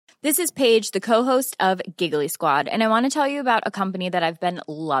This is Paige, the co-host of Giggly Squad, and I want to tell you about a company that I've been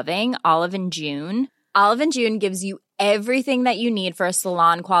loving, Olive & June. Olive & June gives you everything that you need for a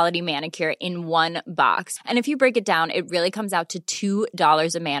salon-quality manicure in one box. And if you break it down, it really comes out to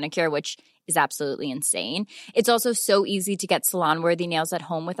 $2 a manicure, which is absolutely insane. It's also so easy to get salon-worthy nails at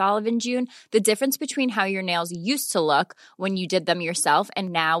home with Olive & June. The difference between how your nails used to look when you did them yourself and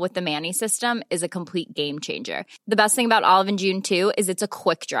now with the Mani system is a complete game changer. The best thing about Olive & June, too, is it's a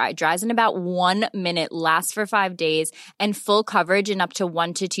quick dry. Dries in about 1 minute, lasts for 5 days, and full coverage in up to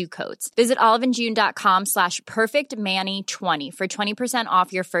 1 to 2 coats. Visit oliveandjune.com/perfectmani20 for 20%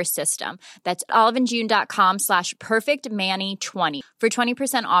 off your first system. That's oliveandjune.com/perfectmani20 for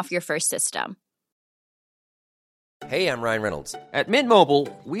 20% off your first system. Hey, I'm Ryan Reynolds. At Mint Mobile,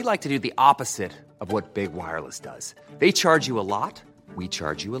 we like to do the opposite of what Big Wireless does. They charge you a lot, we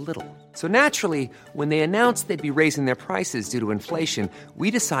charge you a little. So naturally, when they announced they'd be raising their prices due to inflation,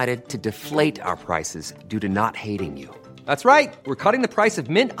 we decided to deflate our prices due to not hating you. That's right. We're cutting the price of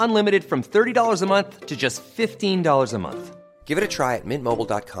Mint Unlimited from $30 a month to just $15 a month. Give it a try at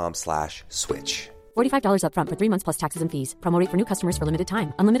mintmobile.com/switch. $45 up front for 3 months plus taxes and fees. Promo rate for new customers for limited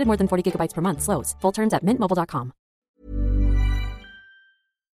time. Unlimited more than 40 gigabytes per month. Slows full terms at mintmobile.com.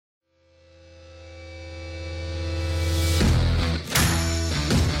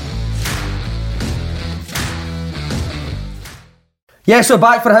 Yes, we're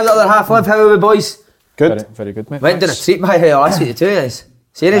back for How the Other Half Live. How are we, boys? Good. Very, very good, mate. Went down a treat by here last week, the two of us.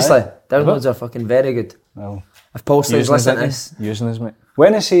 Seriously, downloads are fucking very good. Well, If Paul's listening to this, using us, mate.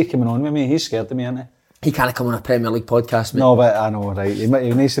 When is he coming on with me? He's scared of me, isn't he? he can't come on a Premier League podcast, mate. No, but I know, right. He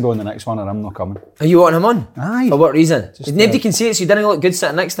needs to go on the next one, or I'm not coming. Are you wanting him on? Aye. For what reason? Just, Nobody can see it, so you didn't look good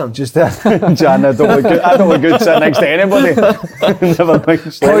sitting next to him. Just, Jan, I don't look good sitting next to anybody. Never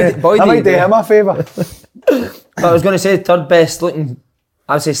mind. I might do him a favour. But I was going to say third best looking,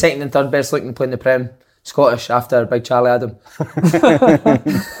 I would say second and third best looking playing the Prem. Scottish after Big Charlie Adam.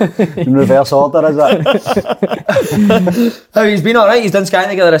 In reverse order, is that? How he's been alright, he's done Sky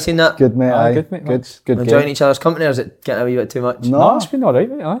together, I've seen that. Good, mate, aye. Good, mate. Good Enjoying game. each other's company, or is it getting a wee bit too much? No, It's been alright,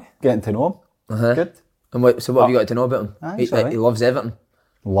 mate, aye. getting to know him. Good. And what have you got to know about him? Aye, He it's alright. loves Everton.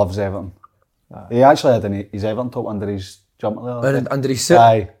 Loves Everton. He actually had his Everton top under his jumper the other day. Under his suit.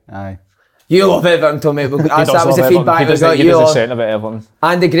 Aye. You love Everton, Tommy. That was the He feedback I does got. he You does a love. centre about Everton.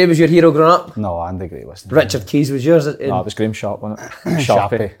 Andy Gray was your hero growing up. No, Andy Gray wasn't. Richard Keys was yours. No, it was Graham Sharp, wasn't it?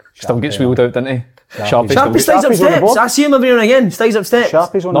 Sharpie. Still gets wheeled out, didn't he? Sharpie. Sharpie stays up Sharpie's on the steps. board. I see him every now and again. Stays up steps.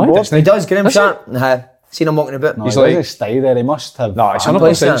 Sharpie's on No, the he board. doesn't. He does, Graham Does he? Sharp. Seen him walking about. No, He's he like- doesn't stay there. He must have. No, it's I'm 100%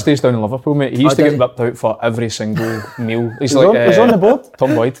 pleased, stays down in Liverpool, mate. He used to does get he? ripped out for every single meal. He's on the board.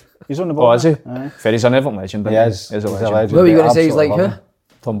 Tom Boyd. He's on the Oh, board. is he? Aye. Fair, he's an Everton legend. He isn't is. He's a He's a legend. legend. What were you going to say? He's Absolutely like love who? him.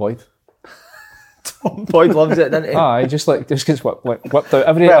 Tom Boyd. Boyd loves it, doesn't he? Aye, just gets whipped out every Well,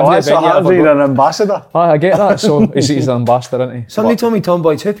 every that's event what you happens ever when go. you're an ambassador. Aye, I get that. So he's an ambassador, isn't he? Somebody told me Tom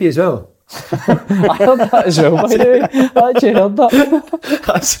Boyd's hippie as well. I heard that as well, by the way. I actually heard that.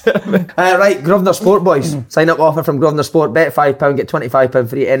 Right, Grosvenor Sport, boys. Sign up offer from Grosvenor Sport. Bet £5, get £25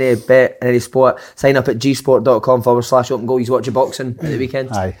 free. Any bet, any sport. Sign up at gsport.com/open goal. You watch your boxing at the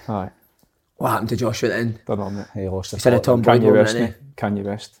weekend. Aye. Aye, What happened to Joshua at the end? don't know, mate. He lost the Instead of Tom Boyd Can you over, rest didn't me? Can you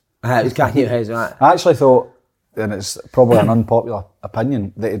rest? It was Kanye Hayes, right? I actually thought, and it's probably an unpopular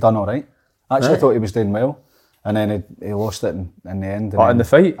opinion, that he done all right. I actually thought he was doing well, and then he lost it in the end. What, in the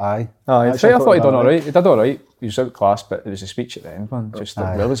fight? Aye. Aye, the Actually, fight I thought he'd done alright. He did alright. He was outclassed, but there was a speech at the end, man. Just like,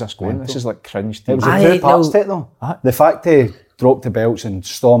 Aye. where was this going? This is like cringe. It was Aye, a two parts no. to it though. The fact he dropped the belts and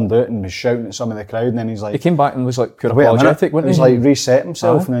stormed out and was shouting at some of the crowd, and then he's like, He came back and was like pure wait a minute, apologetic, he wasn't was he? like reset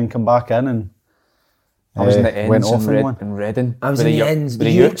himself Aye. and then come back in and I was in the went ends off in, on one. in Reading. I was with in the Yu- ends. With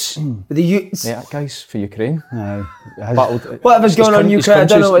the Utes. With the Utes. Yeah, guys, for Ukraine. Aye. Battled. Whatever's going on in his Ukraine, I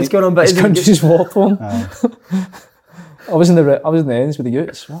don't know country's- what's going on, but his isn't country's war torn. I was in the ends with the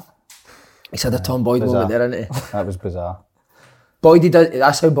Utes. What? He's had a Tom Boyd moment there, hasn't he? That was bizarre. Boydie does.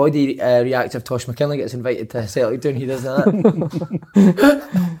 That's how Boydie reacts if Tosh McKinley gets invited to Celtic doing. He does that.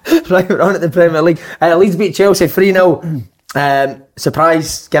 Right, we're on at the Premier League. Leeds beat Chelsea 3-0.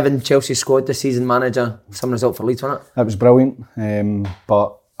 Surprise, given Chelsea's squad this season, manager. Some result for Leeds, wasn't it? It was brilliant,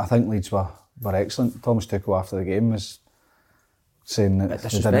 but I think Leeds were excellent. Thomas Tuchel after the game was saying that they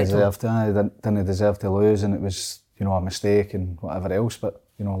didn't deserve to lose, and it was a mistake and whatever else. But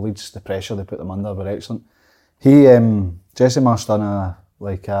Leeds, the pressure they put them under were excellent. Jesse Marsh done a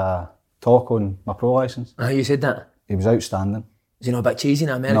talk on my pro licence. You said that. He was outstanding. Is he not a bit cheesy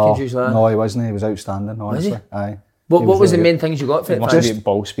now? Americans usually are. No, he wasn't. He was outstanding. Honestly, aye. What was the really main things you got for it? Must be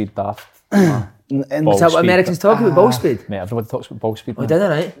ball speed daft. good. Is that what Americans talk about? Ball speed? Mate, everybody talks about ball speed. Oh, man. did I,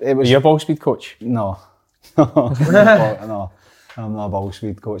 right? It was Are you a ball speed coach? no, no. I'm not a ball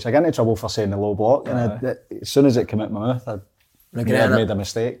speed coach. I get into trouble for saying the low block, and as soon as it came out my mouth, I made a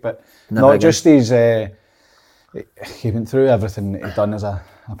mistake. But just his. He went through everything that he'd done as a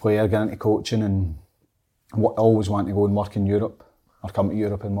player, getting into coaching, and always wanted to go and work in Europe, or come to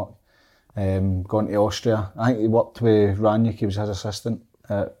Europe and work. Going to Austria. I think he worked with Rangnick, he was his assistant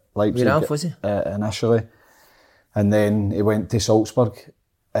at Leipzig was he? Initially. And then he went to Salzburg,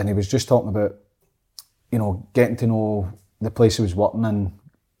 and he was just talking about, getting to know the place he was working in,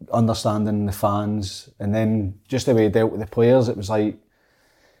 understanding the fans, and then just the way he dealt with the players, it was like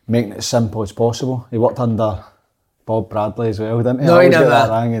making it as simple as possible. He worked under Bob Bradley as well, didn't he? No, he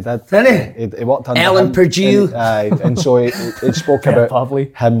never. He did. Didn't he? He worked under Ellen him. Purdue. And so he spoke about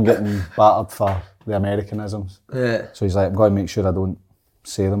Pavley. him getting battered for the Americanisms. Yeah. So he's like, I'm going to make sure I don't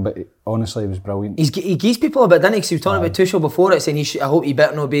say them, but honestly, he was brilliant. He gives people a bit, didn't he? 'Cause he was talking about Tuchel before it, saying I hope he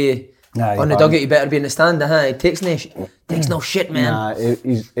better not be on the dugout, he better be in the stand. He takes no shit, man. Nah,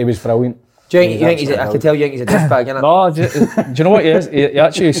 he was brilliant. Do you think I can tell you think he's a douchebag, innit? No, do you know what he is? He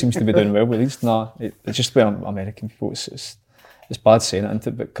actually seems to be doing well with these. No, it's just when American people, it's bad saying it, isn't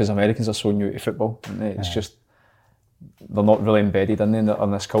it? Because Americans are so new to football, and it's just they're not really embedded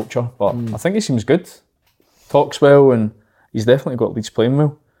in this culture. But I think he seems good, talks well, and he's definitely got Leeds playing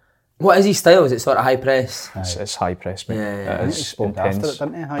well. What is his style? Is it sort of high press? It's high press, mate. Yeah. He spoke after it,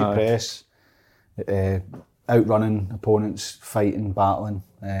 didn't he? High press, outrunning opponents, fighting, battling.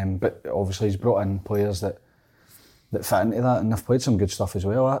 But obviously he's brought in players that fit into that, and they've played some good stuff as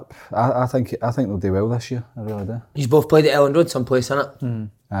well. I think they'll do well this year. I really do. He's both played at Ellen Road someplace, innit?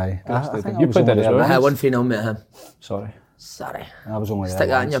 Aye. I think You played there as well. I had 1-3-0 mate him. Sorry, I was only Stick there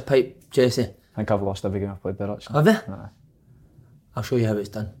that in once. your pipe, Jesse. I think I've lost every game I've played there actually. Have you? Aye. I'll show you how it's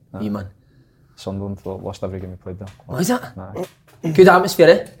done. You man. Sunderland lost every game we played there. What is it? Aye. Good atmosphere,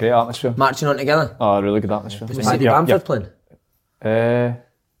 eh? Great atmosphere. Marching on together. Oh, really good atmosphere. Was Paddy Bamford playing?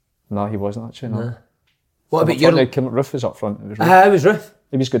 No, he wasn't actually. No. What about your... Ruff was up front. It was Ruff. I was Ruth.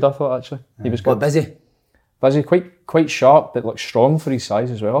 He was good, I thought actually. He was What, good. busy? Busy, quite sharp, but like strong for his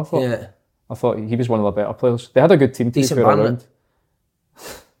size as well. I thought. Yeah. I thought he was one of the better players. They had a good team to be Decent fair bandit. around.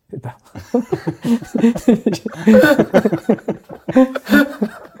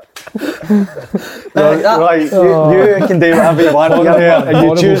 Right, you can do whatever you want here, and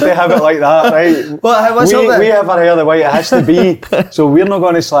you choose to have it like that, right? What's up we then? have our hair the way it has to be, so we're not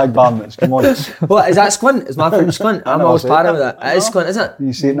going to slag Barnett. Come on. What, is that squint? Is my friend squint? I'm know, always I part said of that. It is squint, is it?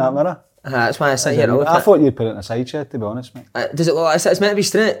 You see it in that mirror? That's why I sit here and look I at thought you'd put it in a side shed, to be honest, mate. it. Does it look like it's meant to be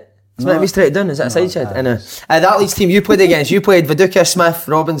straight? It's meant to be straight down, is that a side shed? That Leeds team you played against, you played Viduka, Smith,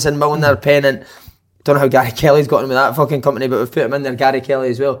 Robinson, Milner, Pennant. Don't know how Gary Kelly's got him with that fucking company, but we've put him in there, Gary Kelly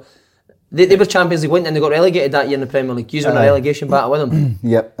as well. They were Champions League winning and they got relegated that year in the Premier League. You were in a relegation battle with them.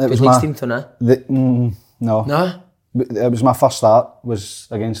 Yep, it was Leeds my team to now. no. No? It was my first start was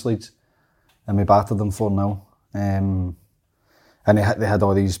against Leeds, and we battered them 4-0. And they had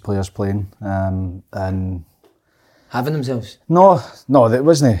all these players playing, and Having themselves. no, it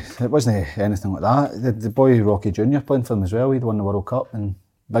wasn't anything like that. The boy Rocky Junior playing for them as well. He'd won the World Cup, and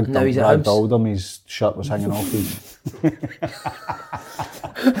big Now he's at Brad Hibs. Oldham, his shirt was hanging off his.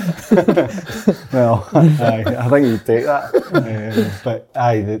 Well, I think he'd take that. But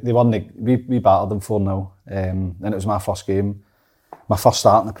they won. We battered them 4-0, and it was my first game, my first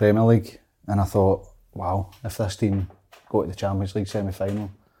start in the Premier League, and I thought, wow, if this team go to the Champions League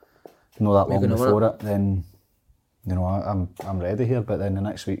semi-final, not that long gonna win before it, then I'm ready here. But then the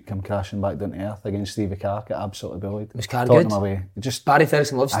next week, I'm crashing back down to earth against Stevie Carr, get absolutely bullied. Was Carr Taught good? him away. Just Barry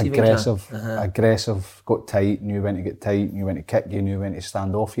Ferguson loves Stephen Carr. aggressive, got tight, knew when to get tight, knew when to kick you, knew when to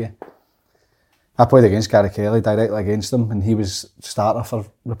stand off you. I played against Gary Kelly, directly against him, and he was starter for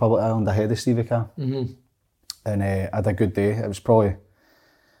Republic of Ireland ahead of Stevie Carr. Mm-hmm. And I had a good day. It was probably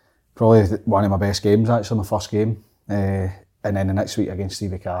one of my best games, actually, my first game. And then the next week against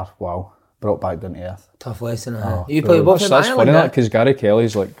Stevie Carr, wow, brought back down to earth. Tough lesson. You play both in That's Ireland, funny eh? that because Gary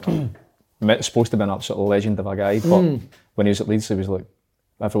Kelly's like supposed to be an absolute legend of a guy, but when he was at Leeds, he was like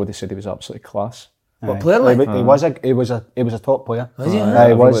everybody said he was absolutely class. What player like? He was a top player. Was he?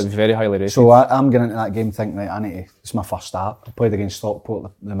 He was. Very highly rated. So I'm getting into that game thinking, right, it's my first start. I played against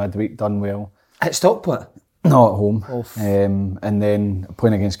Stockport the midweek, done well. At Stockport? Not at home. And then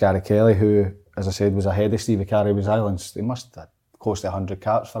playing against Gary Kelly, who, as I said, was ahead of Stevie Carr. He was Ireland's. He must have had close to 100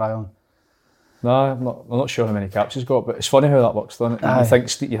 caps for Ireland. No, I'm not sure how many caps he's got, but it's funny how that works, doesn't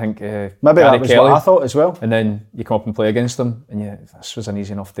it? You think Maybe Gary that was Kelly, what I thought as well. and then you come up and play against him, and this was an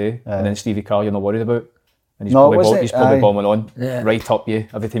easy enough day. And then Stevie Carr, you're not worried about, and he's probably bombing on right up you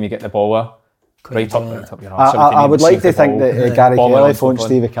every time you get the ball. Right up your arse. I would like to think that Gary Ball Kelly on, phoned ball on.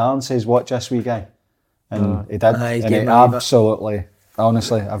 Stevie Carr and says, "Watch this wee guy," And he did. he's And he getting away with it. absolutely,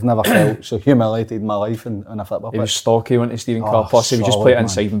 honestly, I've never felt so humiliated in my life in a football He pitch. was stocky, wasn't he, Stephen Carr? Plus, he would just solid, play it man.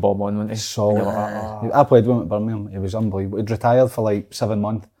 inside and bomb on, wasn't he? Solid. "Ah." I played with him at Birmingham. He was unbelievable. He'd retired for like 7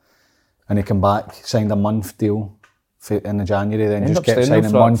 months, and he came back, signed a month deal in the January. Then Ended just up kept staying there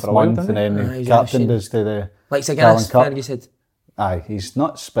signing for a while, month, didn't and he? then he's he captained actually- us to the Like Carling Saganis, Cup. Fergie said. Aye, he's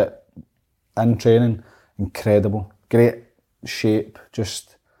nuts, but in training, incredible, great shape.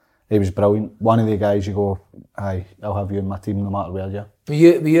 Just he was brilliant. One of the guys you go, aye, I'll have you in my team no matter where you're. Were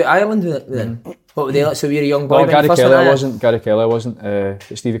you Ireland with it then? What were they like? So you were a young boy Well, when you Gary first Kelly went I out? wasn't. Gary Kelly I wasn't.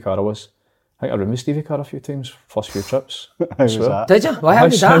 But Stevie Carr was. I think I roomed with Stevie Carr a few times, first few trips. How was swear. that? Did you? Why? How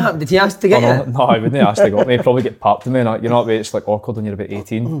did that happen? Did he ask to get you? No, I wouldn't have asked to go. He'd probably get papped to me. You know what way it's like awkward when you're about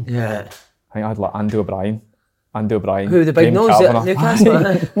 18. Yeah. I think I had like Andy O'Brien. Who, the big Graham nose Kavanagh. at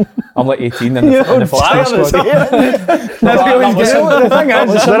Newcastle? I'm like 18 in the first class squad. The thing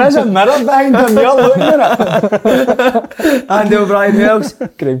is, there is a mirror behind him. You're looking at it. Andy O'Brien, who else?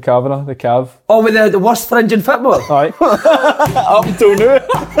 Graham Kavanagh, the Cav. Oh, with the worst fringe in football. Aye. Up until now.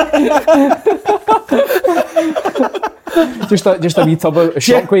 just a wee tub of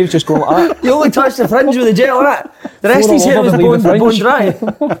shockwave just going like that. You only touched the fringe with the gel on it. The rest of his hair was Leave the bone fringe. dry.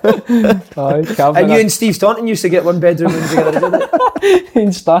 Aye, Kavanagh. And you and Steve Staunton used to get one bedroom rooms together, didn't it?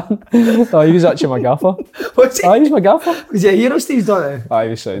 and Stan. No, he was actually my gaffer. Was he? Aye, he was my gaffer. Was he a hero, Steve Staunton? Aye, he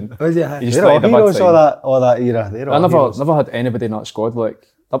was sound. Was he? He just They're all played a bad heroes, time. all that era. They're all I heroes. never had anybody in that squad. Like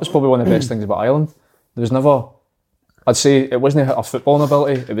that was probably one of the best things about Ireland. There was never. I'd say it wasn't a footballing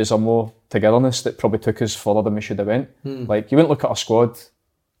ability. It was a more togetherness that probably took us further than we should have went. Like you wouldn't look at a squad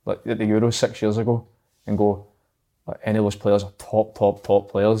like at the Euros 6 years ago and go, like, any of those players are top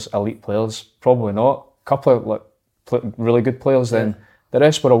players, elite players. Probably not. A couple of like really good players. Then the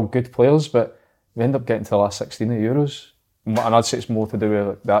rest were all good players, but we ended up getting to the last 16 of the Euros, and I'd say it's more to do with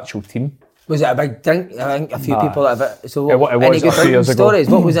like, the actual team. Was it a big drink? I think a few Nah. people have it. So It what, was any a good few years drinking ago. stories?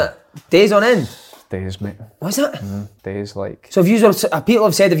 What was it? Days on end? Days, mate. Was it? Days like. So if you were, people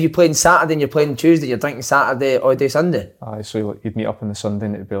have said if you playing Saturday and you're playing Tuesday, you're drinking Saturday all day Sunday. Aye, so like, you'd meet up on the Sunday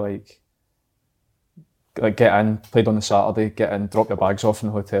and it'd be like get in, played on the Saturday, get in, drop your bags off in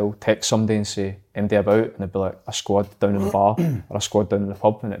the hotel, text somebody and say, MD about, and it'd be like a squad down in the bar or a squad down in the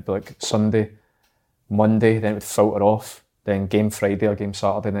pub, and it'd be like Sunday, Monday, then it would filter off, then game Friday or game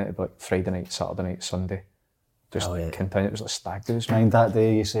Saturday, then it'd be like Friday night, Saturday night, Sunday. Just continue, it was like stag do's, man. Mind that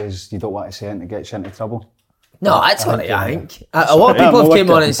day he says you don't want to say anything to get you into trouble. No, that's all right, I think. A lot of people have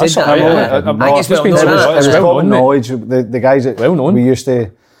came on and said That's that. all right, I think it's well been known, said, isn't it? it's It was well common known, mate. knowledge. The guys that Well known. we used to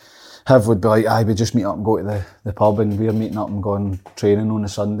have would be like, aye, we just meet up and go to the pub, and we're meeting up and going training on a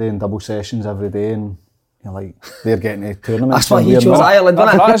Sunday and double sessions every day, and you're like, they're getting to tournaments. That's why and he we're chose not. Ireland,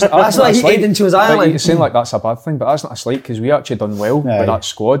 wasn't it? That's why he Aiden chose Like, Ireland. you're saying like that's a bad thing, but that's not a slight because we actually done well Aye. with that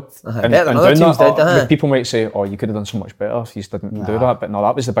squad. better than other doing teams that, did, uh-huh. people might say, "Oh, you could have done so much better if you didn't do that." But no,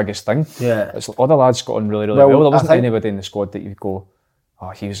 that was the biggest thing. Yeah. It's like, other lads got on really well. Well, There I wasn't think- anybody in the squad that you go, "Oh,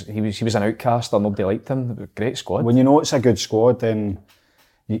 he was an outcast," or nobody liked him. It was a great squad. When you know it's a good squad, then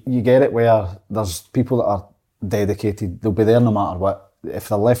you get it where there's people that are dedicated. They'll be there no matter what. If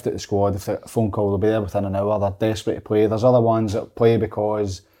they're left at the squad, if they get a phone call, they'll be there within an hour. They're desperate to play. There's other ones that play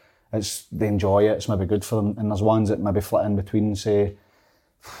because they enjoy it. It's maybe good for them. And there's ones that maybe flit in between and say,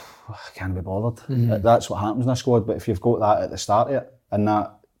 I can't be bothered. That's what happens in a squad. But if you've got that at the start of it and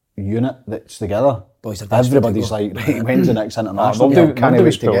that unit that's together, Boys are desperate everybody's to like, right, when's the next international? Nobody, Can't nobody wait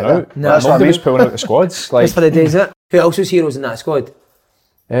was to get pulling there. out. No. That's what I Nobody was mean. pulling out the squads. Like Just for the days, it. Who else was heroes in that squad?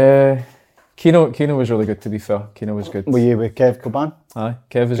 Keno was really good, to be fair. Keno was good. Were you with Kev Coban? Aye,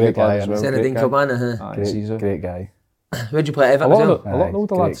 Kev was a Great good lad guy, as well. Zinedine great guy. Cabana, huh? Aye, Caesar. Great guy. Where'd you play at A Everton as lot well? of the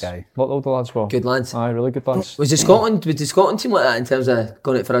older great lads. guy. A lot of the older lads were. Good lads. Aye, really good lads. Was the Scotland team like that in terms of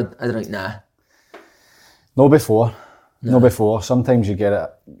going out for a drink? Nah. No before. No before. Sometimes you get it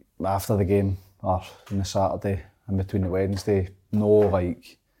after the game or on the Saturday in between the Wednesday. No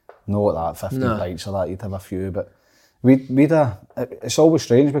at that 15 No. pints or that, you'd have a few, but we'd it's always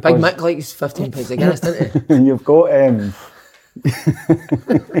strange because Big Mick likes 15 pints of Guinness, didn't he? you've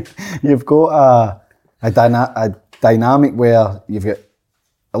got a dynamic where you've got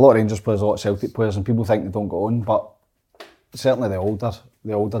a lot of Rangers players, a lot of Celtic players, and people think they don't go on, but certainly the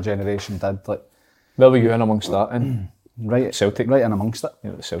older generation did. Like Where were you in amongst that? And right, Celtic. right in amongst it. you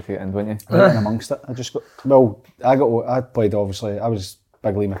know, the Celtic end, weren't you? Right in amongst it. I played obviously. I was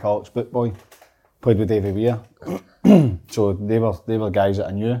big Lee McCulloch's boot boy. Played with Davy Weir, so they were guys that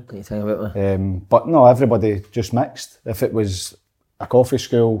I knew. Can you tell me about me? But no, everybody just mixed. If it was a coffee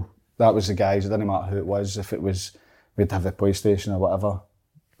school, that was the guys. It didn't matter who it was. If it was, we'd have the PlayStation or whatever.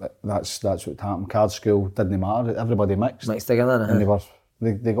 That's what happened. Card school didn't matter. Everybody mixed, Mixed together, and huh?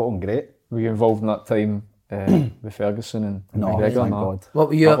 they got on great. Were you involved in that time with Ferguson and No, McGregor? thank No. God. What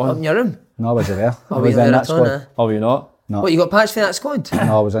were you That up one? in your room? No, I was there. I were was you in there that at all, squad. Oh, were you not? No. What, you got patched for that squad?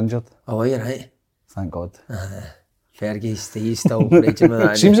 No, I was injured. Oh, you're right. Thank God. Fergie's, he's still raging with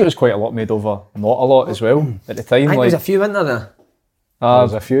that. Seems there was quite a lot made over not a lot as well at the time. I think Like, there's a few, weren't there?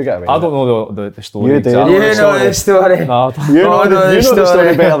 There's a few get away. I don't know the story. You do. exactly. You know the story. No, I don't- You know, Oh, no, you know the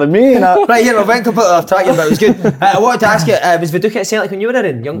story better than me. Innit? Right here, I went completely off track, but it was good. I wanted to ask you, was Viduka at Celtic when you were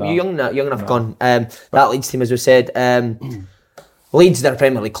in? Young enough gone. That Leeds team, as we said, Leeds, they're a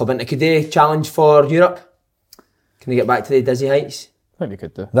Premier League club, and could they challenge for Europe? Can they get back to the dizzy heights? I think they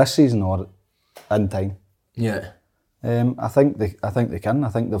could do. This season or in time. Yeah. I think they can. I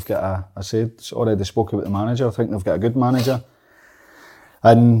think they've got I said already spoke about the manager. I think they've got a good manager.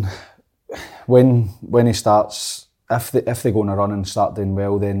 And when he starts, if they go on a run and start doing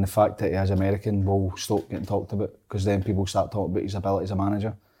well, then the fact that he is American will stop getting talked about, because then people start talking about his ability as a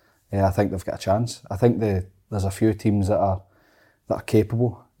manager. I think they've got a chance. I think there's a few teams that are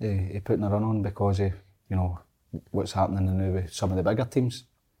capable of putting a run on because of what's happening now with some of the bigger teams.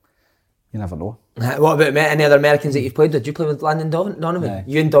 You never know. What about any other Americans that you've played with? Did you play with Landon Donovan? Aye.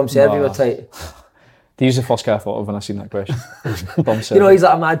 You and Dom Servi No. were tight. He's the first guy I thought of when I seen that question. Dom You said, know, he's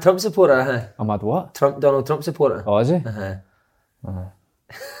like a mad Trump supporter, huh? I'm mad what? Donald Trump supporter. Oh, is he? Uh-huh.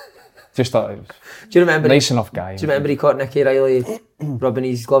 Just thought he was Do you remember? nice enough guy. Do you remember he caught Nicky Riley rubbing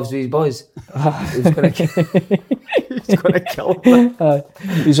his gloves with his boys? He was going to kill him.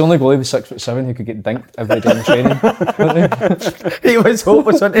 He's the only goalie with 6'7" who could get dinked every day in training. He was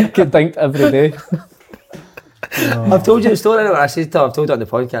hopeless, wasn't he? Get dinked every day. I've told you the story anyway. I've told it on the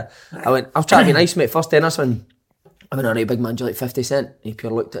podcast. I've tried to be nice, mate. First day, Anderson, I went, alright, big man, do you like 50 Cent? He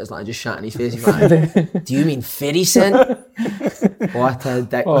pure looked at us like, I just shat in his face. He's like, do you mean 50 Cent? What a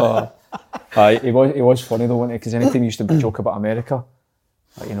dick. Oh. Aye, he was funny though, wasn't he? Because anytime he used to joke about America,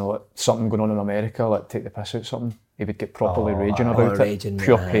 like, like something going on in America, like take the piss out of something, he would get properly raging about raging, it.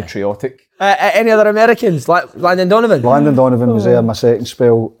 Pure yeah. patriotic. Any other Americans? Like Landon Donovan? Landon Donovan was there my second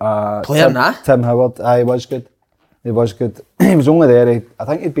spell. Player, nah? Tim Howard, he was good. He was good. He was only there, I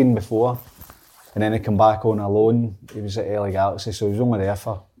think he'd been before, and then he came back on a loan. He was at LA Galaxy, so he was only there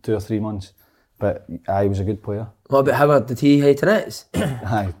for 2 or 3 months. But he was a good player. What about Howard? Did he hate nets?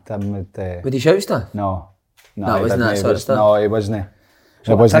 Aye, Tim would... Would he shout stuff? No, No, he it wasn't didn't. that He sort of was- stuff. No, he wasn't.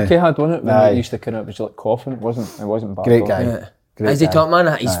 So what Ticky had, wasn't it? When Aye. he used to kind of, it was like coughing. It wasn't bad. Great though. guy. Yeah. Great Is he guy. top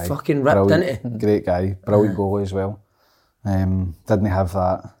man? He's Aye, fucking ripped, brilliant. isn't he? Great guy, brilliant goalie as well. Didn't have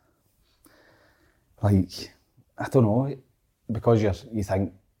that, like, I don't know, because you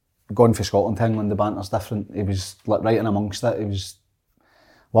think, going for Scotland to England, the banter's different. He was like right in amongst it. He was,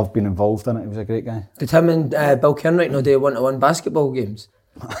 loved being involved in it. He was a great guy. Did him and Bill Kenwright do one-to-one basketball games?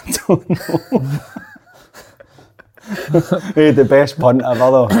 I don't know. He had the best punt ever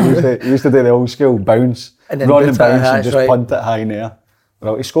though. He used to do the old school bounce, And then run boot and it, bounce that's and just right. punt it high in the air.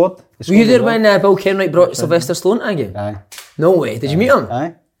 Well, he scored. Were you as there well. when Bill Kenwright brought Sylvester Stallone to a game? Aye. No way. Did you meet him?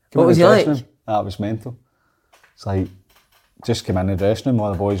 Aye. What was he like? That was mental. It's like, just came in the dressing room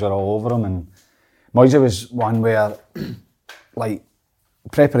while the boys were all over him, and Moisey was one where, like,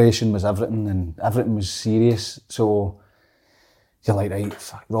 preparation was everything and everything was serious, so you're like, right,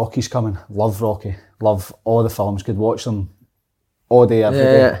 fuck, Rocky's coming, love Rocky, love all the films, could watch them all day, every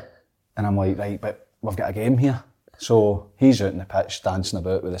day. Yeah. And I'm like, right, but we've got a game here. So he's out in the pitch dancing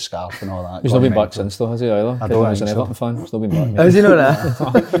about with a scarf and all that. He's not going been back mental. since though, has he either? I Kevin don't was an think so. Everton fan, he's not been back. How does he know that?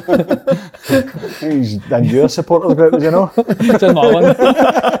 He's in your supporters group, as you know. It's in my one.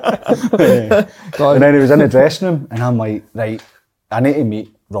 And then he was in the dressing room, and I'm like, right, I need to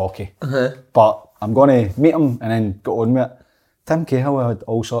meet Rocky, but I'm going to meet him and then go on with it. Tim Cahill had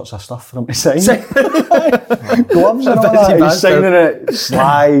all sorts of stuff for him to sign. Gloves and all that. He's signing it,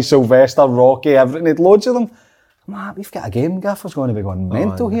 Sly, Sylvester, Rocky, everything. He had loads of them. I'm like, we've got a game, Gaffer's going to be going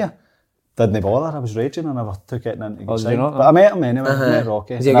mental here. Didn't bother, I was raging, I never took it in to Oh, get did you signed. not? But I met him anyway, met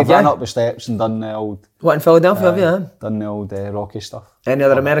Rocky. Is he a And I good ran guy? up the steps and done the old, What, in Philadelphia, have you? Huh? done the old Rocky stuff. Any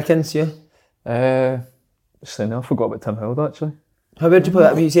other Americans, you? Saying I forgot about Tim Howard actually. How would you put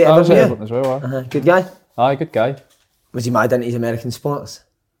that? You say I was at Everton, Everton as well. yeah? Good guy? Aye, good guy. Was he mad into his American sports?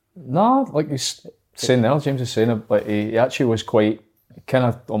 No, like he's saying there, James is saying, like he actually was quite, kind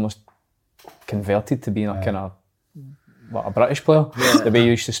of almost converted to being a kind of like a British player. The way he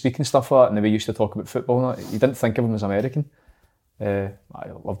used to speak and stuff like that, and the way he used to talk about football and that, you didn't think of him as American. I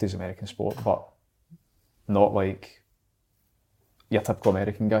loved his American sport, but not like your typical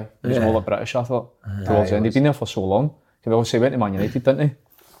American guy. He was more like British, I thought, towards the end. He'd been there for so long. He obviously went to Man United, didn't he?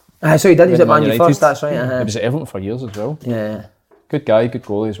 So he did, he's Went at to Man U United. first, that's right. He was at Everton for years as well. Yeah. Good guy, good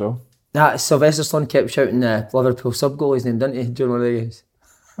goalie as well. Sylvester Stallone kept shouting Liverpool sub-goalie's name, didn't he, during one of the games?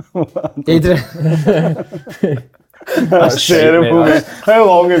 Adrian. That's terrible, mate. How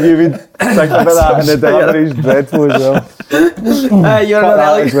long have you been thinking about that? And the delivery's dreadful as well. You're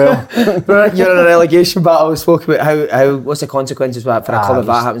in a relegation battle. We spoke about how what's the consequences for a club if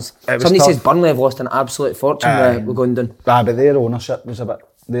that happens. Somebody says Burnley have lost an absolute fortune with going down. But their ownership was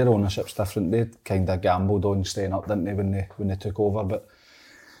their ownership's different. They kind of gambled on staying up, didn't they, when they took over. But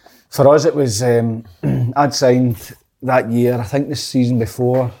for us, it was I'd signed that year. I think the season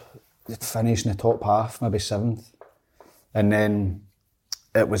before, it finished in the top half, maybe 7th. And then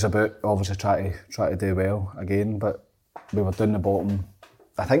it was about obviously try to do well again, but we were down the bottom.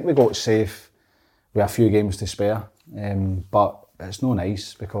 I think we got safe with a few games to spare, but it's no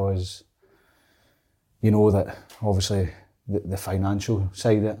nice because you know that obviously the financial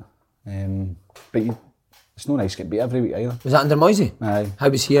side of it, but it's no nice to get beat every week either. Was that under Moisey? Aye. How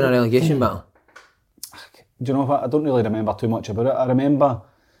was he in a relegation battle? Do you know what? I don't really remember too much about it. I remember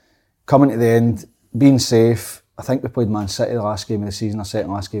coming to the end, being safe. I think we played Man City the last game of the season, or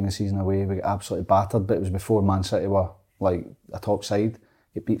second last game of the season away. We got absolutely battered, but it was before Man City were like a top side.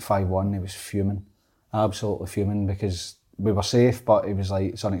 It beat 5-1. He was fuming, absolutely fuming, because we were safe, but he was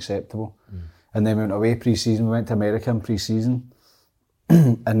like, it's unacceptable. And then we went away pre-season. We went to America in pre-season,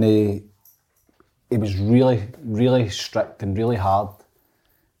 and he was really, really strict and really hard.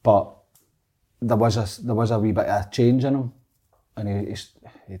 But there was a wee bit of change in him, and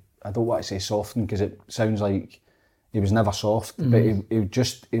he I don't want to say softened because it sounds like he was never soft, but there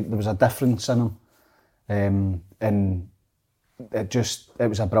was a difference in him, and it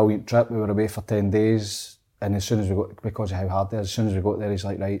was a brilliant trip. We were away for 10 days, and as soon as we got, because of how hard it is, as soon as we got there, he's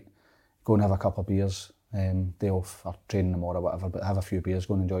like, right, go and have a couple of beers, day off or training tomorrow or whatever, but have a few beers,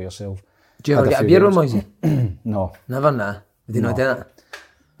 go and enjoy yourself. Do you ever get a beer with Moisey? No. Never, nah. Did he not do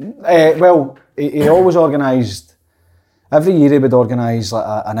that? Well, he always organised. Every year he would organise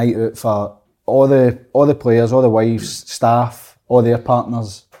like a night out for all the players, all the wives, staff, all their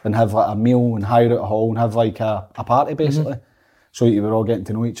partners, and have like a meal and hire out a hall and have like a party basically. So you were all getting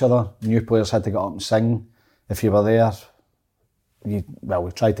to know each other. New players had to get up and sing. If you were there, we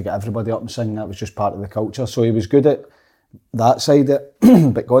tried to get everybody up and sing. That was just part of the culture. So he was good at that side of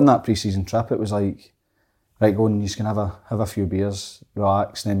it. But going that pre-season trip, it was like, right, go and you can have a few beers,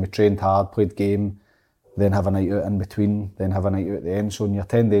 relax, and then we trained hard, played game, then have a night out in between, then have a night out at the end. So when you're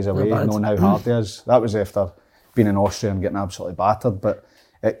 10 days away, knowing how hard it is, that was after being in Austria and getting absolutely battered. But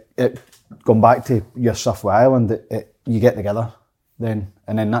it going back to your stuff with Ireland, you get together then,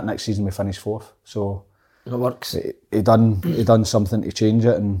 and then that next season we finished 4th. So it works. He done something to change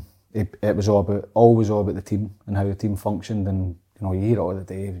it, and it was always all about the team and how the team functioned. And you know, you hear it all the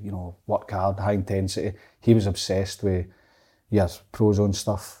day, you know, work hard, high intensity. He was obsessed with your pro zone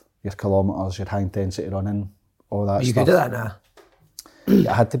stuff, your kilometres, your high intensity running, all that stuff. Are you good at that now? It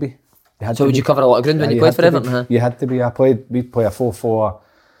had to be. So would you cover a lot of ground when you played for Everton? Huh? You had to be. We'd play a 4-4,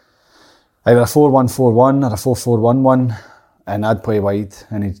 either a 4-1-4-1 or a 4-4-1-1, and I'd play wide,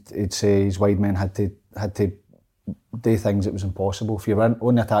 and he'd say his wide men had to do things that was impossible. If you were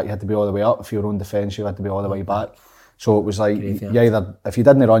on the attack, you had to be all the way up. If you were on defence, you had to be all the way back. So it was like, if you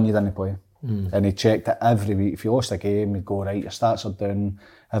didn't run, you didn't play. And he checked it every week. If you lost a game, he'd go, right, your stats are down,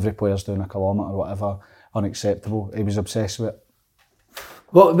 every player's doing a kilometre or whatever, unacceptable. He was obsessed with it.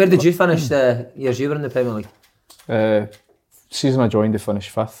 Where did you finish the years you were in the Premier League? Season I joined, I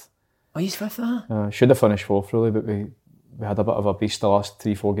finished 5th. Oh, he's 5th, should have finished 4th really, but we had a bit of a beast the last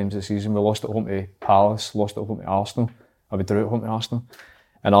 3-4 games of the season. We lost at home to Palace, lost at home to Arsenal, and we drew at home to Arsenal.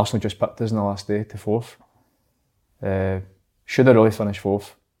 And Arsenal just picked us in the last day to 4th. Should have really finished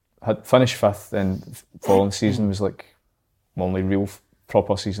 4th. Had finished 5th, and following season was like my only real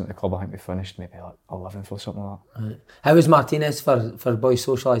proper season at the club. I think we finished maybe like 11th or something like that. Right. How was Martinez for boys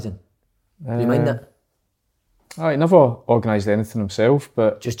socialising? Do you mind that? He never organised anything himself,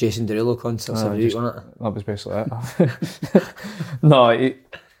 but just Jason Derulo concerts every week, wasn't it? That was basically it. No, I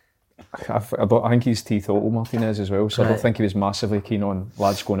think he's teetotal, Martinez, as well, so I don't think he was massively keen on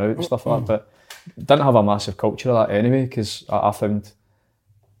lads going out and stuff like that, but didn't have a massive culture of that anyway, because I found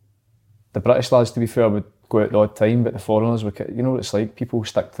the British lads, to be fair, would go out the odd time, but the foreigners, you know what it's like, people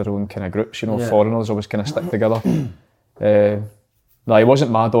stick to their own kind of groups, you know, foreigners always kind of stick together. No, he wasn't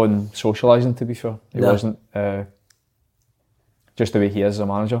mad on socialising, to be fair. He wasn't, just the way he is as a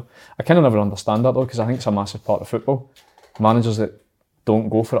manager. I kind of never understand that though, because I think it's a massive part of football. Managers that don't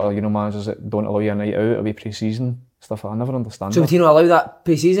go for it, or, you know, managers that don't allow you a night out away pre-season, stuff like that, I never understand So would he not allow that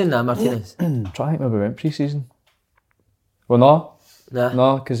pre-season now, Martinez? I think maybe we went pre-season. Well,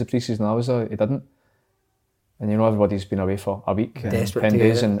 no, because the pre-season I was there, he didn't. And you know, everybody's been away for a week and 10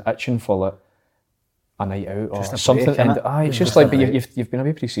 days and itching for like a night out or Just a something. break, And innit? it's just like, but you've been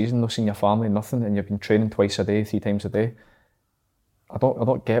away pre-season, not seen your family, nothing, and you've been training twice a day, 3 times a day. I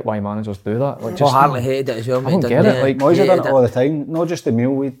don't get why managers do that. Like, Paul Hartley hated it as well. I don't get it. Like, Moyes had done it hated all the time. Not just the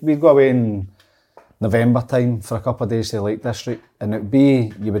meal. We'd go away in November time for a couple of days to the Lake District, and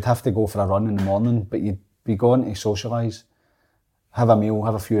you would have to go for a run in the morning, but you'd be going to socialise, have a meal,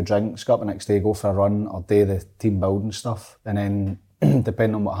 have a few drinks, go up the next day, go for a run or do the team building stuff, and then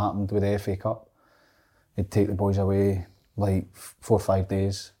depending on what happened with the FA Cup, you'd take the boys away like 4 or 5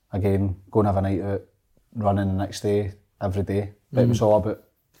 days, again, go and have a night out, running the next day, every day. But it was all about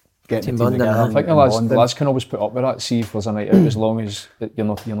getting the team together. I think the lads can always put up with that, see if there's a night out, as long as you're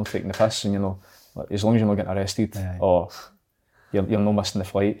not taking the piss, and like, as long as you're not getting arrested or you're not missing the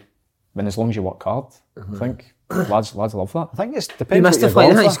flight, then as long as you work hard, I think lads love that. I think it depends. You missed the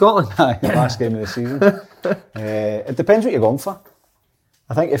flight in Scotland. The last game of the season. It depends what you're going for.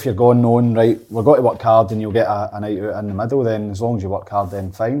 I think if you're going knowing, right, we're going to work hard and you'll get a night out in the middle, then as long as you work hard,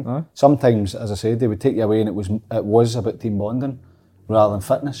 then fine. Sometimes, as I said, they would take you away and it was about team bonding rather than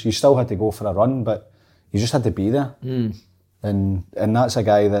fitness. You still had to go for a run, but you just had to be there. And that's a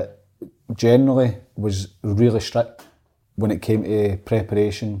guy that generally was really strict when it came to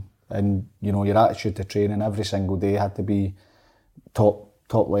preparation, and your attitude to training every single day had to be top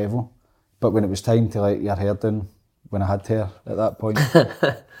level. But when it was time to let your hair down, when I had hair at that point,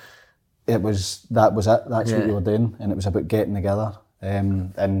 that was it. That's what you were doing, and it was about getting together.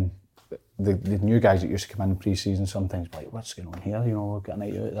 And the new guys that used to come in pre-season sometimes be like, what's going on here? We've got a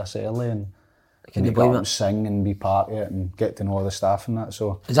night out this early, and you go out and sing and be part of it and get to know all the staff and that.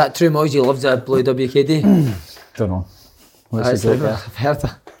 So is that true, Moyes? You loved the Blue WKD? Don't know. What's the joke there? I've heard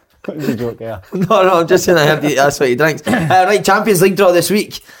that. What's the joke there? No, I'm just saying I heard that's what he drinks. Right, Champions League draw this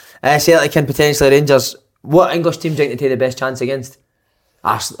week. Celtic and potentially Rangers. What English team do you think they take the best chance against?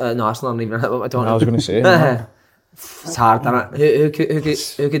 Arsenal aren't even what am I talking I was going to say. It's hard, isn't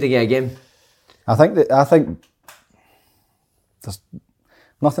it? Who could they get a game? I think there's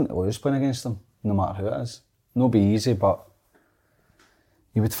nothing to lose playing against them, no matter who it is. No be easy, but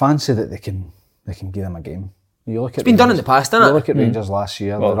you would fancy that they can give them a game. You look at it's been done in the past, hasn't it? You look at Rangers last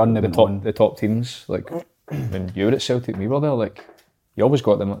year, Well, they run the top teams, like when you were at Celtic, we were there, like you always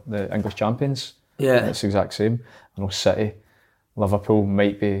got them, the English champions. Yeah. It's the exact same. I know City, Liverpool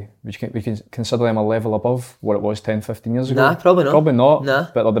might be, we can consider them a level above what it was 10, 15 years ago. Nah, probably not. Probably not, Nah.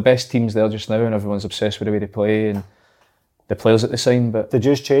 But they're the best teams there just now, and everyone's obsessed with the way they play and the players that they sign. But Did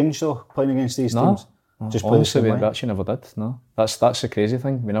you change though, playing against these teams? Just play the honestly, same we way? actually never did. No, that's the crazy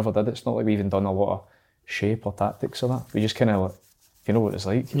thing. We never did. It's not like we even done a lot of shape or tactics or that. We just kind of like, you know what it's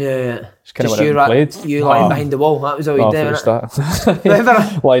like. Yeah. It's kind of Just what it played. you lying behind the wall. That was all you did.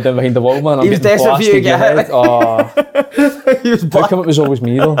 Innit? Lie down behind the wall, man. I'm He was getting desperate for you to blasted in the get head. hit. Oh, He was how come it was always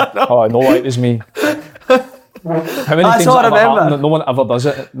me though? Oh, no, it was me. How many That's times all I that ever remember. happened? No one ever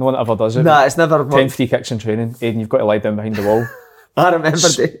does it. Nah, it's never 10 free kicks in training. Aidan, you've got to lie down behind the wall. I remember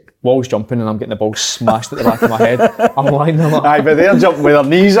it. Wall's jumping and I'm getting the ball smashed at the back of my head. I'm lying there like, Aye, but they're jumping with their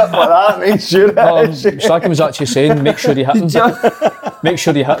knees up like that, make sure Strachan was actually saying, make sure you hit him. Make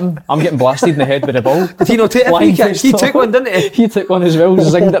sure you hit him. I'm getting blasted in the head with the ball. Did he not take a free Flying kick? through He took stuff. one, didn't he? He took one as well,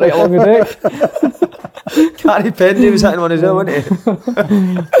 zinged it right along the deck. Gary Pendy was hitting one as well, wasn't he?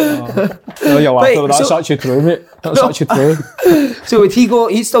 No, you're laughing, Right, that's so- actually true, mate. That's actually true. So would he go?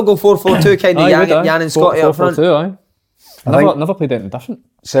 He'd still go 4-4-2, kind of Jan and Scotty up front. 4-4-2, aye. Never played anything different.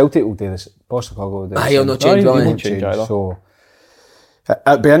 Celtic will do this, Postecoglou will do this. Aye, he'll not change, Aye, will he he? won't change either. So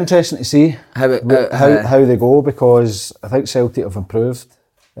it'd be interesting to see How they go, because I think Celtic have improved.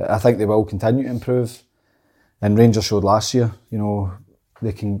 I think they will continue to improve. And Rangers showed last year,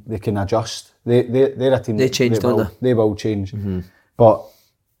 they can adjust. They're a team. They change, don't they? They will change. But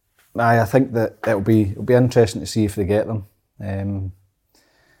I think that it'll be interesting to see if they get them.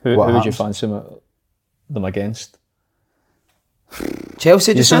 Who What would you happens? fancy them against?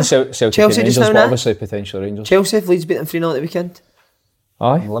 Chelsea You've just seen now? Celtic and Chelsea Rangers, just now, but nah? obviously potential Rangers. Chelsea, if Leeds beat them 3-0 at the weekend.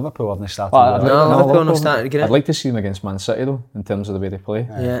 Aye. Liverpool haven't started. Well, well. No, Liverpool not starting to get I'd it. like to see them against Man City though, in terms of the way they play.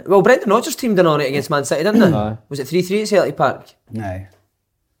 Yeah. Well, Brendan Rodgers' team done on it against Man City, didn't they? Aye. Was it 3-3 at Celtic Park? Aye.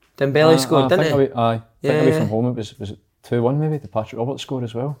 Dembele scored, didn't he? I think Yeah, away yeah. from home was it 2-1 maybe? Did Patrick Roberts score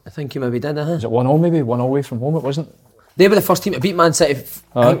as well? I think he maybe did, Was it 1-0 maybe? 1-0 away from home it wasn't? They were the first team to beat Man City,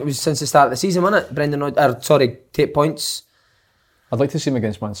 I Aye. think it was since the start of the season, wasn't it? Brendan Rodgers, take points. I'd like to see them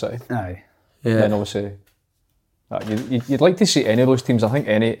against Man City. Aye. Then obviously, you'd like to see any of those teams. I think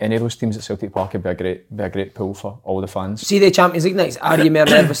any of those teams at Celtic Park would be a great pull for all the fans. See the Champions League nights, are you more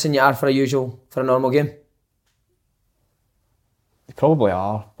nervous than you are for a normal game? They probably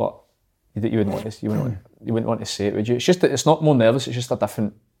are, but you wouldn't want to say it, would you? It's just that it's not more nervous. It's just a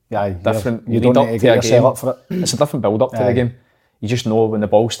different different. You don't need to get yourself up for it. It's a different build up to the game. You just know when the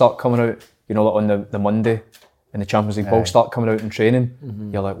balls start coming out. You know, like on the Monday. And the Champions League balls start coming out in training,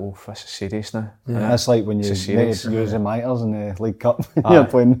 you're like, oh, this is serious now. Yeah. It's like when you use the miters in the League Cup, you're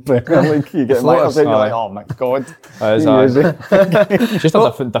playing the Premier League, you get miters and you're like, oh my God. It's just a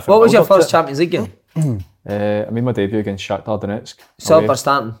different What was your first Champions League game? I made my debut against Shakhtar Donetsk. Sub or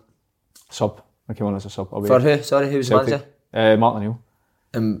starting? Sub. I came on as a sub. For who? Sorry, who was the manager? Martin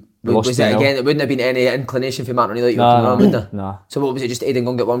O'Neill. Was it again, it wouldn't have been any inclination for Martin O'Neill like you were coming on, would there? Nah. So what was it, just Aidan go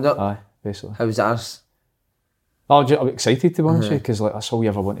and get warmed up? Aye, basically. How was ours? I'm excited to be honest with you, because like, that's all you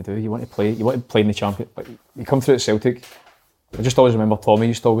ever want to do. You want to play in the champion. Like, you come through at Celtic, I just always remember Tommy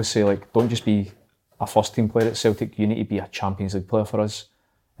used to always say, like, don't just be a first team player at Celtic, you need to be a Champions League player for us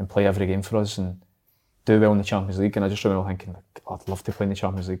and play every game for us and do well in the Champions League. And I just remember thinking, like, I'd love to play in the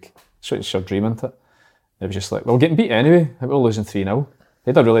Champions League. So it's your dream, isn't it? It was just like, well, getting beat anyway. We were losing 3-0. They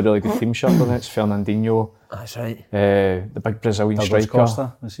had a really, really good team, Shakhtar Donetsk. Fernandinho. That's right. The big Brazilian Douglas striker.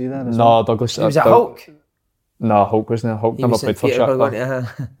 Costa, was he there? No, Douglas. Was it Hulk? No, Hulk wasn't there. Hulk never played for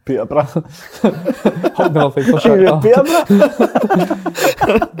Shakhtar. Peterborough. Hulk never played for Shakhtar.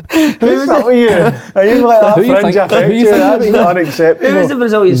 Who's that with you? Are you like that fringe effect? That's unacceptable. Who was the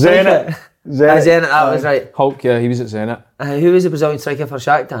Brazilian striker? Zenit, that was right. Hulk, yeah, he was at Zenit. Who was the Brazilian striker for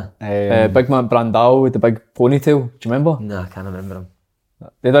Shakhtar? Big man Brandao with the big ponytail. Do you remember? No, I can't remember him.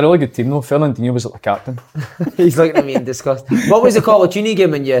 They had a really good team though. Fernandinho was like the captain. He's looking at me in disgust. What was the Call of Duty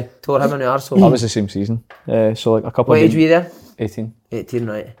game when you tore him in the arsehole? That was the same season. So like a couple What of age were you there? 18. 18,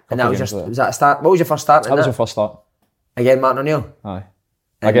 right. And that was was that a start? What was your first start? That was your first start. Again, Martin O'Neill? Aye.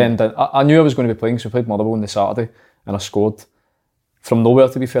 Again, I knew I was going to be playing, so we played Motherwell on the Saturday and I scored. From nowhere,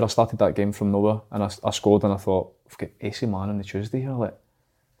 to be fair, I started that game from nowhere and I scored and I thought, I've got AC Man on the Tuesday here, like,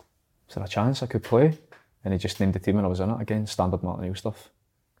 is there a chance I could play? And he just named the team and I was in it again, standard Martin O'Neill stuff.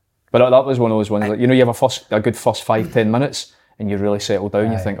 But that was one of those ones, like, you know, you have a good first 5-10 minutes and you really settle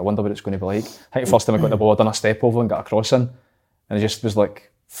down, you think, I wonder what it's going to be like. I think the first time I got the ball, I done a step over and got a cross in and it just was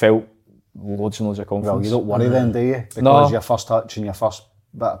like, felt loads and loads of confidence. Well, you don't worry then, do you? Because your first touch and your first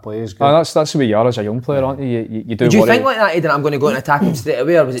bit of play is good. That's the way you are as a young player, aren't you? You do Did you worry. think like that, Aidan, I'm going to go and attack him straight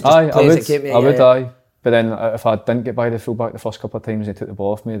away, or was it just plays that came to you? I would. But then if I didn't get by the fullback the first couple of times and he took the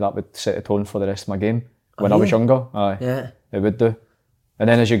ball off me, that would set the tone for the rest of my game. When I was younger, yeah, it would do. And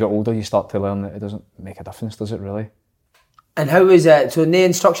then as you get older, you start to learn that it doesn't make a difference, does it really? And how was it? So no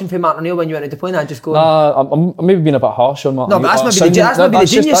instruction from Martin O'Neill when you went into playing? I just go. Nah, I'm maybe being a bit harsh on Martin. No, but that's maybe the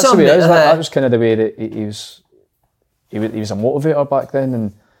genius of it. That was kind of the way that he was. He was a motivator back then,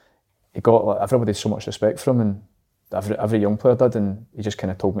 and he got like, everybody so much respect for him, and every young player did, and he just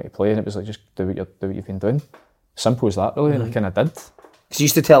kind of told me to play, and it was like, just do what you've been doing. Simple as that, really, and I kind of did. Because you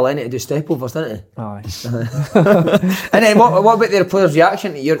used to tell Lenny to do step overs, didn't you? Aye. And then what about their players'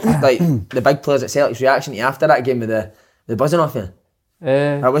 reaction to your, like the big players at Celtic's reaction to you after that game with the buzzing off you?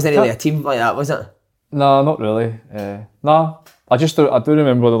 That wasn't really a team like that, was it? No, not really. I do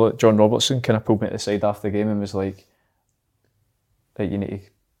remember that John Robertson kind of pulled me to the side after the game and was like, you need to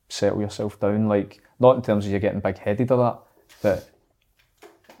settle yourself down, like, not in terms of you getting big-headed or that, but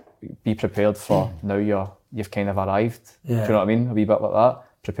be prepared for now you've kind of arrived. Do you know what I mean? A wee bit like that.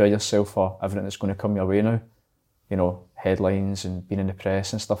 Prepare yourself for everything that's going to come your way now. You know, headlines and being in the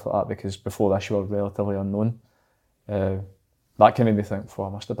press and stuff like that, because before this you were relatively unknown. That kind of made me think, I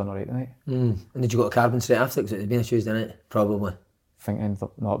must have done alright tonight. And did you go to Carbon straight after? Because it had been a Tuesday night, probably.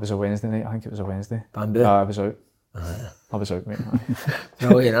 No, it was a Wednesday night. I think it was a Wednesday. Bamboo? I was out. I was out, mate.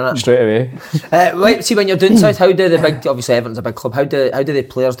 Brilliant, isn't it? Straight away. Right, see, when you're doing South, how do the big, obviously Everton's a big club, how do the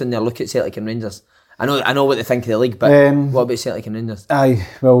players down there look at Celtic and Rangers? I know what they think of the league, but what about Celtic and Rangers? Aye,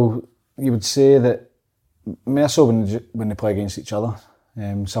 well, you would say that more so when they play against each other.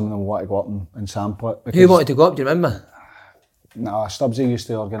 Some of them want to go up and sample it. Who wanted to go up, do you remember? No, Stubbsy used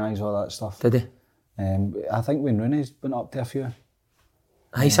to organise all that stuff. Did he? I think Wayne Rooney's went up to a few.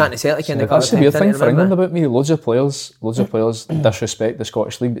 He sat in Celtic and that's the weird thing for England about me. Loads of players disrespect the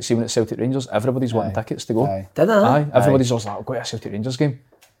Scottish League, but see when it's Celtic Rangers, everybody's wanting tickets to go. Did they? Aye, everybody's always like, I'll go to a Celtic Rangers game.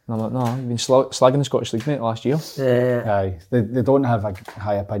 And I'm like, no, you've been slagging the Scottish League, mate, last year. Yeah. Aye, they don't have a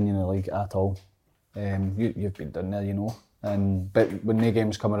high opinion of the league at all. You've been down there, you know. But when the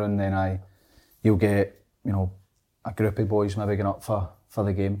games come around, then you'll get, you know, a group of boys maybe going up for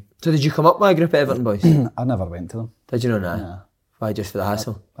the game. So did you come up with a group of Everton boys? I never went to them. Did you know that? Yeah. Why, just for the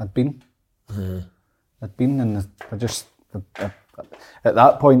hassle? I'd been, and I just at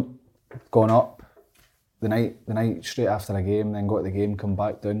that point going up the night straight after a game, then go to the game, come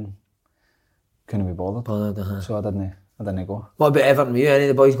back down, couldn't be bothered. So I didn't go. What about Everton? Were you any of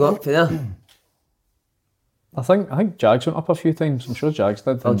the boys go up for there? I think Jags went up a few times. I'm sure Jags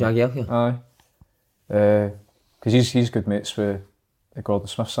did. Oh, Jagielka. Aye. Because he's good mates with Gordon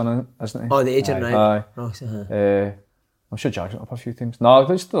Smith's son, isn't he? Oh, the agent, right? Aye. Ross, I'm sure Jags went up a few times. No,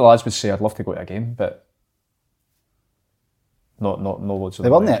 the lads would say I'd love to go to a game, but not loads of They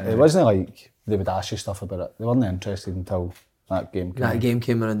them. weren't. It wasn't like they would ask you stuff about it. They weren't interested until that game came. That game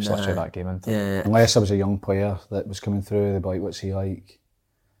came around. Just literally that game into. Yeah. Unless there was a young player that was coming through, they'd be like, "What's he like?"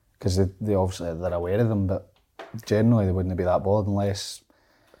 Because they obviously they're aware of them, but generally they wouldn't be that bothered unless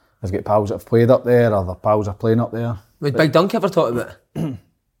they've got pals that have played up there or their pals are playing up there. Would Big Dunk ever talk about it?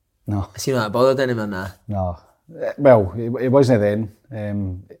 No. I see not bothered anymore now. No. Well, it wasn't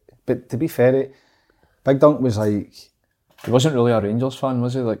then. But to be fair, Big Dunk was like... He wasn't really a Rangers fan,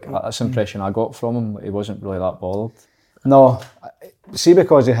 was he? Like, that's the impression I got from him. He wasn't really that bothered. No. See,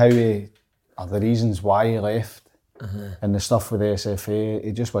 because of how the reasons why he left and the stuff with the SFA,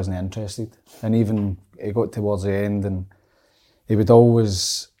 he just wasn't interested. And even he got towards the end and he would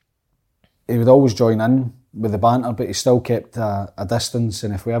always join in with the banter, but he still kept a distance.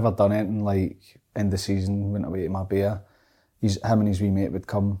 And if we ever done anything like end of season, went away to Marbella, him and his wee mate would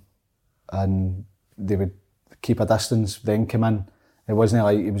come and they would keep a distance, then come in. It wasn't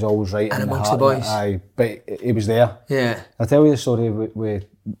like he was always right in the amongst heart. the boys. Aye, but he was there. Yeah. I'll tell you the story with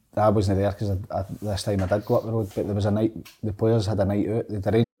I wasn't there because this time I did go up the road, but there was a night, the players had a night out. They'd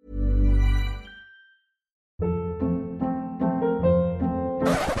arranged.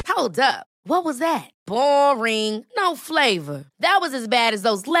 Hold up. What was that? Boring. No flavor. That was as bad as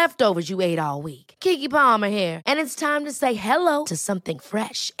those leftovers you ate all week. Keke Palmer here. And it's time to say hello to something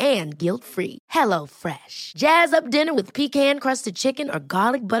fresh and guilt-free. Hello Fresh. Jazz up dinner with pecan-crusted chicken or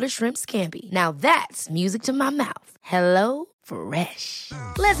garlic butter shrimp scampi. Now that's music to my mouth. Hello Fresh.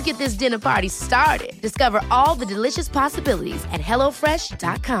 Let's get this dinner party started. Discover all the delicious possibilities at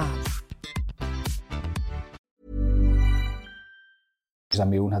hellofresh.com. A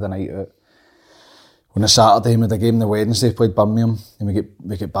meal and had a night out. On a Saturday, we had a game on the Wednesday, played Birmingham, and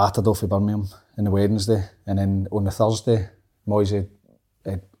we get battered off of Birmingham on the Wednesday. And then on the Thursday, Moisey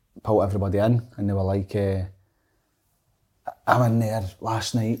had pulled everybody in, and they were like, I'm in there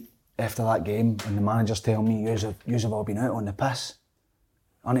last night after that game, and the manager's telling me, yous have all been out on the piss.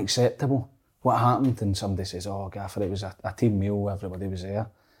 Unacceptable. What happened? And somebody says, oh, Gaffer, it was a team meal, everybody was there.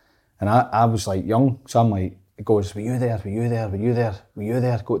 And I was like young, so I'm like, it goes, were you there, were you there, were you there, were you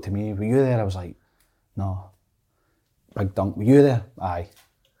there? Go to me, were you there? I was like, no. Big Dunk, were you there? Aye.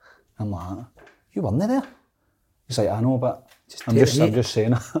 I'm like, you weren't there? He's like, I know, but I'm just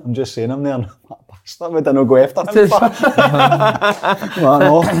saying I'm there. And I'm like, bastard, we didn't go after him. Well,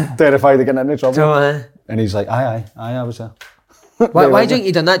 no, terrified of getting into trouble. And he's like, aye, I was there. Why do you think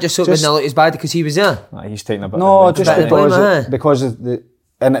he done that? Just so it wouldn't look as bad because he was there? He's taking a bit No, of just because of the...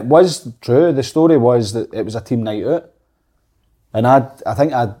 And it was true, the story was that it was a team night out. And I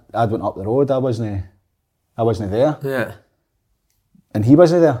think I'd went up the road, I wasn't there. Yeah. And he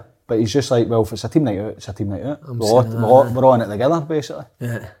wasn't there. But he's just like, well, if it's a team night out, it's a team night out. We're on it together, basically.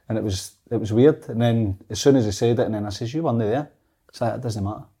 Yeah. And it was weird. And then as soon as he said it, and then I says, you weren't there. It's like, it doesn't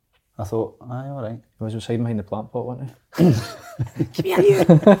matter. I thought, aye, all right. He was hiding behind the plant pot, wasn't he? Come here, you.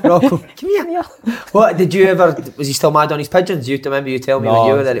 Rocco, come here. What, did you ever, was he still mad on his pigeons? You remember you tell me when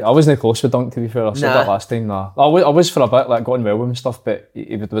you were there? I wasn't close with Dunk, to be fair. I said that last time, nah. I was for a bit, like, going well with him and stuff, but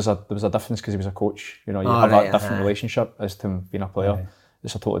there was a difference because he was a coach. You know, you have that different relationship as to him being a player. Aye.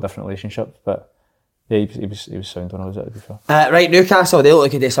 It's a totally different relationship, but yeah, he was sound when I was there, to be fair. Right, Newcastle, they look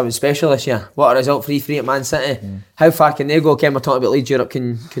like they do something special this year. What a result, 3-3 at Man City. How far can they go? Ken, we're talking about Leeds Europe.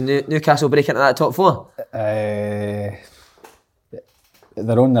 Can Newcastle break into that top four? They're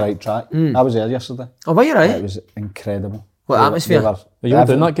on the right track. I was there yesterday. Oh, were you right? It was incredible. What atmosphere? You were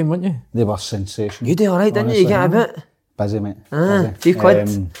doing that game, weren't you? They were sensational. You did alright, didn't you? You get a bit? Busy, mate. Few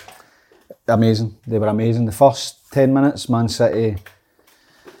quid. Amazing. They were amazing. The first 10 minutes, Man City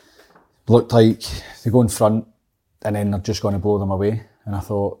looked like they go in front and then they're just going to blow them away. And I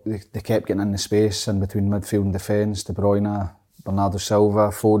thought they kept getting in the space in between midfield and defence. De Bruyne, Bernardo Silva,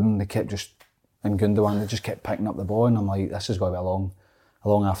 Foden, they kept just, and Gundogan, they just kept picking up the ball. And I'm like, this is going to be a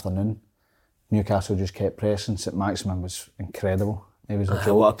long afternoon. Newcastle just kept pressing. St Maximin was incredible. He was a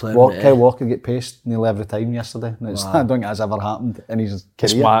joke. What a player, Kyle Walker get paced nearly every time yesterday. I don't think that's ever happened in his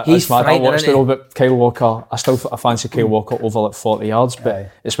career. It's mad. I watched it all, but Kyle Walker, I fancy Kyle Walker over like 40 yards,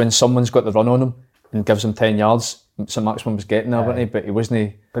 but it's when someone's got the run on him and gives him 10 yards, St Maximin was getting there, wasn't he? But he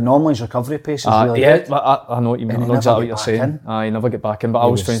wasn't... But normally his recovery pace is really good. I know what you mean. I know exactly what you're saying. He never get back in, but I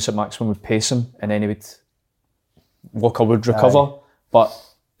always found St Maximin would pace him and then Walker would recover, but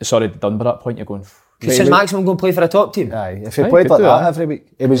it's already done by that point. You're going, Because his maximum going to play for a top team. Aye, if he played like that every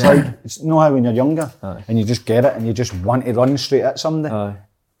week, it was like, you know how when you're younger and you just get it and you just want to run straight at somebody.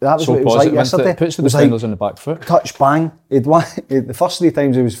 That was so what it was like yesterday. It puts the defenders on the back foot. Touch, bang. The first 3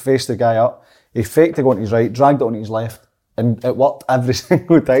 times he was faced the guy up, he faked to go on his right, dragged it on his left, and it worked every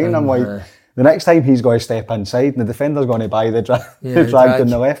single time. I'm like, the next time he's going to step inside and the defender's going to buy the drag on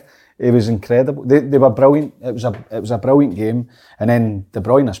the left. It was incredible. They were brilliant. It was a brilliant game. And then De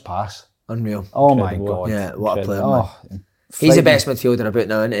Bruyne's pass. Unreal. Oh incredible. My God. Yeah, what a player, man. He's the best midfielder about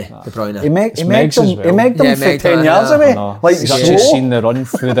now, isn't he? De Bruyne. He megged them for 10 yards away. Like, he's actually seen the run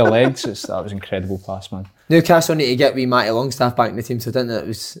through the legs. That was incredible pass, man. Newcastle need to get wee Matty Longstaff back in the team, so didn't it? It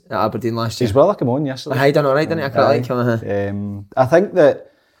was at Aberdeen last year. He's well, I came on yesterday. He done alright, didn't he? I quite like him. I think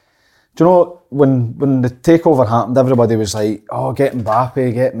that, do you know, when the takeover happened, everybody was like, oh, get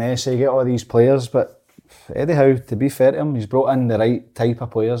Mbappe, get Messi, get all these players, but Eddie Howe, to be fair to him, he's brought in the right type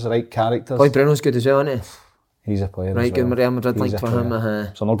of players, the right characters. Boy, Bruno's good as well, isn't he? He's a player right, as well. Good Real Madrid linked for him.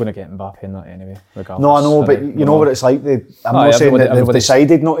 So I'm not going to get Mbappe in that anyway, regardless. No, I know, but you know what it's like. I'm not saying that they've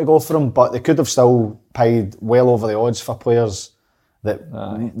decided not to go for him, but they could have still paid well over the odds for players that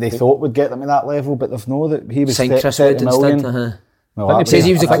they thought would get them at that level, but they've known that he was 30 million. Well, he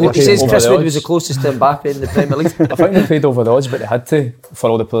says Chris Wood was the closest to Mbappe in the Premier League. I think they paid over the odds, but they had to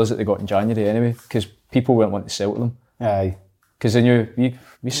for all the players that they got in January anyway, because people weren't wanting to sell to them. Aye. Because they knew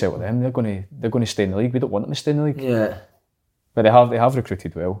we sell to them, they're going to stay in the league. We don't want them to stay in the league. Yeah. But they have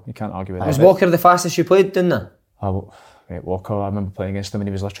recruited well. You can't argue with that. Was Walker the fastest you played, didn't they? Walker, I remember playing against him and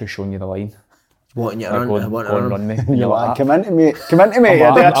he was literally showing you the line. Wanting you to run me. You're like, come into me, you do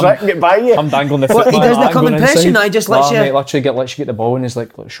a trick and get by you. I'm dangling the foot. He doesn't come in pressing, I just lets you... literally get the ball and he's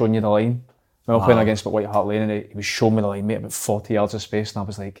like showing you the line. We were playing against White Hart Lane and he was showing me the line, mate, about 40 yards of space, and I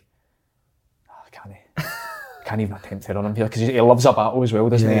was like, I can't even attempt to run him here, because he loves a battle as well,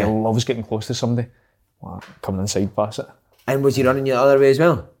 doesn't he? He loves getting close to somebody. Coming inside past it. And was he running you the other way as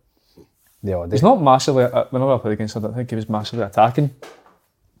well? Yeah, he's not massively, whenever I played against him, I don't think he was massively attacking.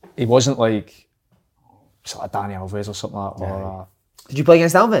 He wasn't like sort of Dani Alves or something like that. Did you play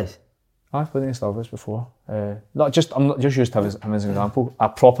against Alves? I played against Alves before. I'm not just used him as an example. A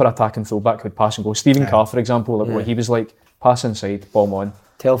proper attacking throwback would pass and go. Stephen Carr, for example, what he was like, pass inside, bomb on.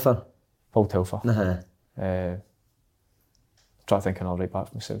 Telfer. Paul Telfer. Try to think of another right back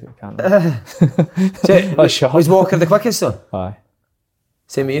from Celtic, I can't remember. Was Walker the quickest though? Aye.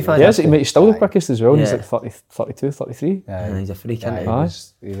 Same with you, fan? Yes, he's still the quickest as well. He's like 30, 32, 33. He's a freak, isn't he?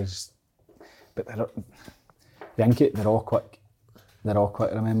 He was, but Yankee, they're all quick. They're all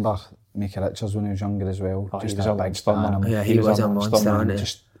quick. I remember Mickey Richards when he was younger as well. He was a monster, man. Yeah, he was a monster, wasn't he?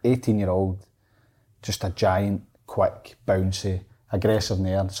 Just 18-year-old, just a giant, quick, bouncy, aggressive in the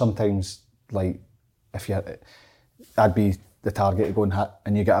air. Sometimes, like, I'd be the target to go and hit,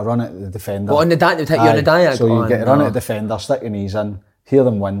 and you get a run at the defender. What, on the diet? They'd hit you on the diet? So you get a run at the defender, stick your knees in, hear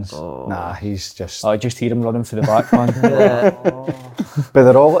them wins. Nah, he's just... I just hear him running for the back, man. But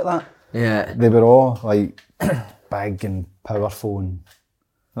they're all like that. Yeah. They were all, like, big and powerful and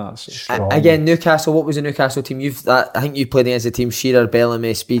strong. Again, Newcastle, what was the Newcastle team? I think you played against the team, Shearer,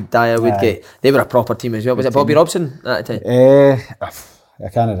 Bellamy, Speed, Dyer, Woodgate. They were a proper team as well. Was it Bobby Robson at the time? I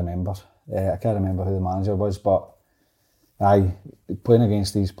can't remember. I can't remember who the manager was, but playing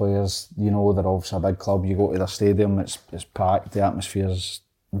against these players, you know they're obviously a big club. You go to their stadium, it's packed, the atmosphere's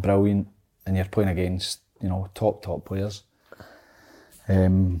brilliant, and you're playing against, you know, top players. But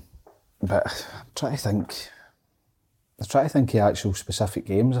I'm trying to think of actual specific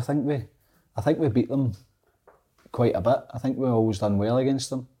games. I think we beat them quite a bit. I think we always done well against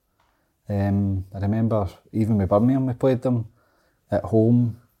them. I remember even with Birmingham we played them at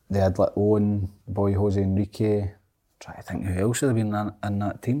home. They had like Owen, the boy Jose Enrique. Try to think who else would have been in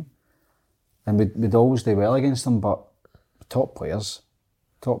that team. And we'd always do well against them, but top players.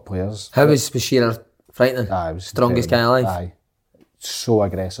 How was Shearer frightening? He was strongest guy alive? Aye. So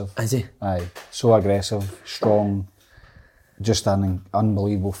aggressive. Is he? Aye. So aggressive, strong, just an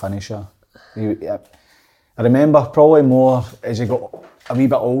unbelievable finisher. I remember probably more as he got a wee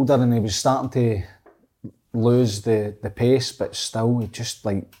bit older and he was starting to lose the pace, but still he just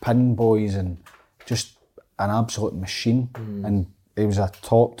like pin boys and just an absolute machine. And he was a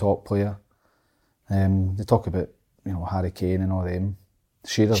top player. They talk about, you know, Harry Kane and all them.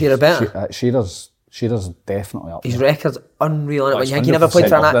 Shearer better? Shearer's definitely up His there. record's unreal. When you think he never played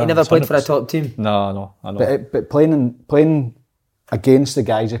for a top team. No, I know. But playing against the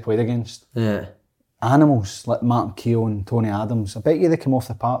guys he played against. Yeah. Animals like Martin Keown, Tony Adams. I bet you they come off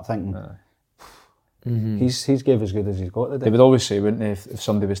the park thinking he's gave as good as he's got today. They would always say, wouldn't they, if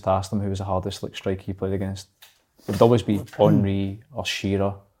somebody was to ask them who was the hardest striker he played against, it would always be Henry or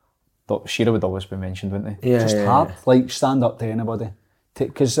Shearer Shearer would always be mentioned, wouldn't he? Yeah, Just hard, like stand up to anybody.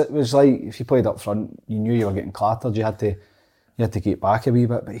 Because it was like, if you played up front, you knew you were getting clattered, you had to get back a wee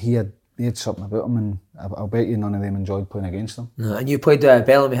bit, but he had something about him, and I'll bet you none of them enjoyed playing against him. No, and you played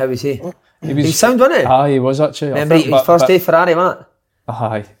Bellamy, how was he? He was sound, wasn't he? Aye, he was actually. Remember his first day Ferrari, wasn't it?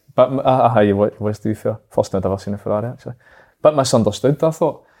 Aye, but he was, to be fair. First I'd ever seen a Ferrari, actually. But misunderstood, I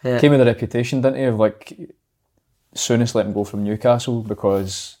thought. Yeah. Came with a reputation, didn't he, of like, soonest let him go from Newcastle,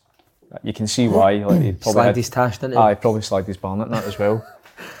 because you can see why. Like, he probably Slagged his tash, didn't he? Aye, probably slagged his Barnett in that as well.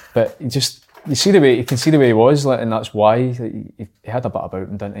 But you can see the way he was, like, and that's why he had a bit about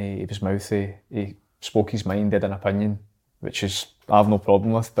him, didn't he? He was mouthy, he spoke his mind, had an opinion, which is I have no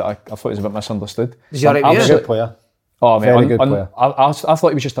problem with, but I thought he was a bit misunderstood. Was he alright with He was you? a good player. Oh, man, Very good player. I thought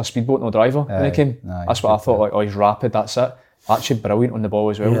he was just a speedboat, no driver when he Aye, came. aye, That's what I thought, like, oh, he's rapid, that's it. Actually brilliant on the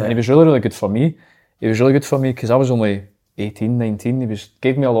ball as well. Yeah. And he was really, really good for me. He was really good for me because I was only 18, 19. He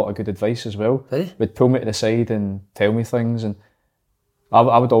gave me a lot of good advice as well. Did he? Would pull me to the side and tell me things, and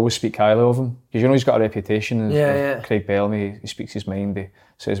I would always speak highly of him. Because, you know, he's got a reputation as Craig Bellamy. He speaks his mind, he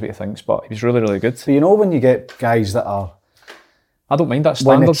says what he thinks, but he was really, really good. So you know when you get guys that are, I don't mind that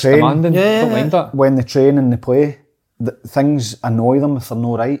When they standards train- demanding. I don't mind that. when they train and they play, things annoy them if they're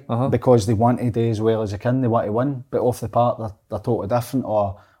not right, Uh-huh. because they want to do as well as they can, they want to win, but off the park they're totally different,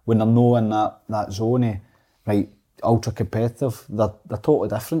 or when they're not in that zone of, right, ultra competitive, they're totally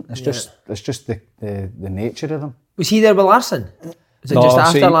different. It's just the nature of them. Was he there with Larson? Was it just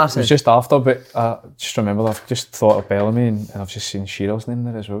after Larson? It was just after, but just remember, I've just thought of Bellamy, and I've just seen Shearer's name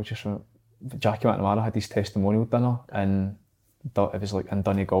there as well. Jackie McNamara had his testimonial dinner, and it was like in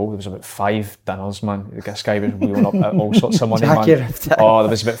Donegal. There was about 5 dinners, man. This guy was wheeling up at all sorts of money, Jackie man. ripped it. Oh,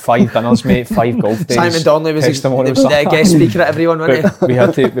 there was about 5 dinners, mate, 5 golf days. Simon Donnelly was testimonials. the guest speaker at everyone, wasn't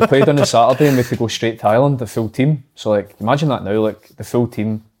But we played on the Saturday and we had to go straight to Ireland, the full team. So, like, imagine that now, like, the full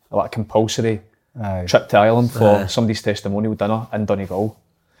team, like a compulsory trip to Ireland for somebody's testimonial dinner in Donegal.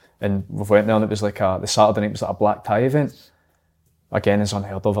 And we went there and it was like the Saturday night was like a black tie event. Again, it's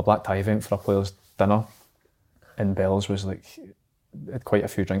unheard of, a black tie event for a player's dinner. And Bells was like, had quite a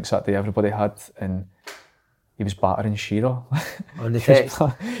few drinks that day, everybody had, and he was battering Shearer. On the text.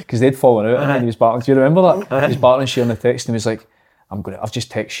 Because they'd fallen out and he was battering. Do you remember that? He was battering Shearer on the text and he was like, I've just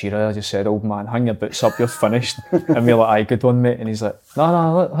texted Shearer, I just said, old man, hang your boots up, you're finished. And we're like, aye, good one, mate. And he's like,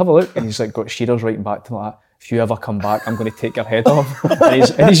 no, have a look. And he's like, got Shearer's writing back to him like that, if you ever come back, I'm going to take your head off.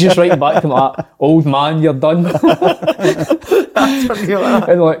 and he's just writing back to him like that, old man, you're done.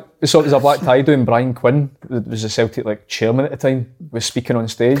 And like, so it was a black tie doing. Brian Quinn, who was the Celtic like chairman at the time, was speaking on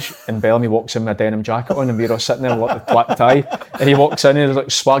stage, and Bellamy walks in with a denim jacket on, and we were all sitting there with like, the black tie, and he walks in and he's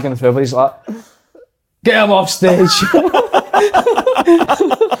like swaggering through everybody. He's like, get him off stage.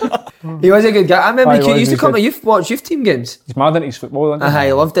 He was a good guy. I remember he used to come good. to watch youth team games. He's mad into his football, isn't he?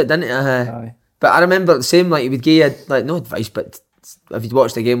 He loved it, didn't he? Aye. But I remember the same, like, he would give you, like, no advice, but if you'd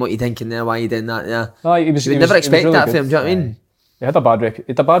watched the game, what you thinking there, why you doing that, yeah. Aye, You would never expect really that good. from him, do you know what I mean? He had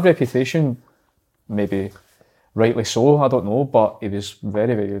a bad reputation, maybe rightly so, I don't know, but he was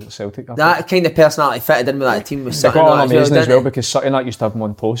very, very good at Celtic. I That kind of personality fitted in with that team was They sitting got on on as well, amazing as didn't well, he? because Sutton that used to have him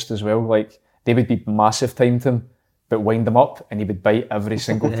on post as well. Like, they would be massive time to him, but wind him up and he would bite every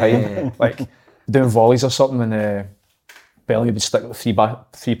single time. Like doing volleys or something, and Bellamy would stick three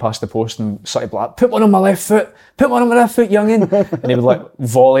past the post, and Sutton would be like, put one on my left foot, youngin. And he would like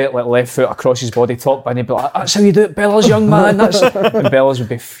volley it like left foot across his body top, and he'd be like, that's how you do it, Bellas, young man. And Bellas would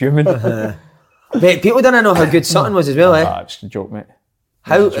be fuming. Mate, people didn't know how good Sutton was as well, eh? It's a joke, mate.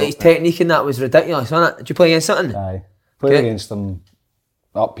 How his technique in that was ridiculous, wasn't it? Did you play against Sutton? Aye. Played against them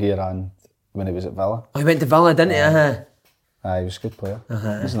up here and when he was at Villa. Oh, he went to Villa, didn't he? Aye, he was a good player.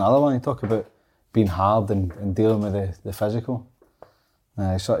 There's another one, he talk about being hard and dealing with the physical.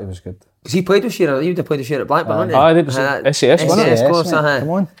 I thought he was good. Because he played with Shearer, he would have played with Shearer at Blackburn, wouldn't he? Aye, it was SAS, wasn't it? SAS course, mate, come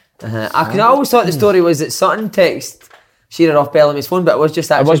on. Because I always thought the story was that Sutton texted Shearer off Bellamy's phone, but it was just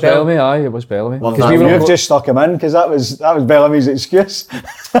It actually was Bellamy, aye, it was Bellamy. Well, Because we were you've just stuck him in because that was Bellamy's excuse.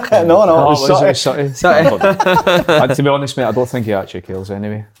 no, it was Sutton. To be honest, mate, I don't think he actually kills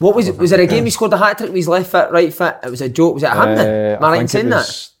anyway. What was it? Was there a game he scored a hat-trick with his left foot, right foot? It was a joke. Was it at Hampden? Am I right in saying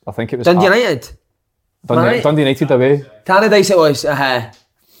that? I think it was Dundee United? Dundee United away. Tannadice it was.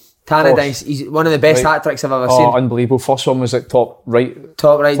 Tannadice. He's one of the best hat-tricks I've ever Oh, seen. unbelievable. First one was like top right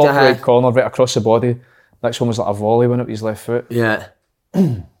Top right corner, right across the body. Next one was like a volley went up his left foot. Yeah.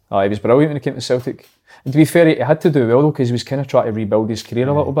 He was brilliant when he came to Celtic. And to be fair, he had to do well though, because he was kind of trying to rebuild his career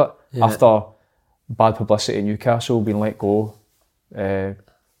a little bit after bad publicity in Newcastle, being let go. But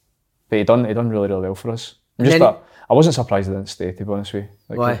he done really, really well for us. I wasn't surprised he didn't stay, to be honest with you.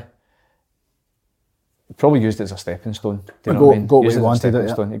 Like, Why? Probably used it as a stepping stone. Do you know Got- what I mean? got what Used he it as a wanted, stepping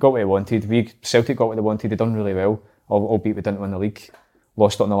yeah. stone. He got what he wanted. Celtic got what they wanted. They done really well. Albeit we didn't win the league.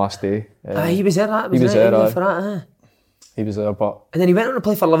 Lost it on the last day. He was there. That was he was right, there, he aye. was for that. He was there, but And then he went on to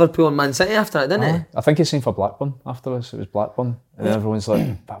play for Liverpool and Man City after that, didn't he? I think he signed for Blackburn after us. It was Blackburn, and then everyone's like,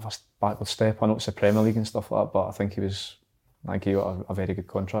 bit of a backward step. I know it's the Premier League and stuff like that, but I think he got a very good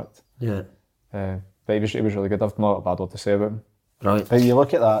contract. Yeah. But he was really good. I've not a bad word to say about him. Right. But you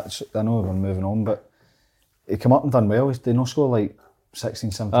look at that, I know we're moving on, but he came up and done well. He did not score like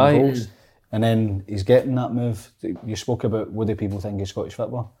 16, 17 Aye. goals. And then he's getting that move. You spoke about what do people think of Scottish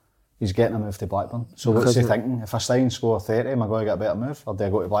football? He's getting a move to Blackburn. So what's he thinking? If I sign, score 30, am I going to get a better move? Or do I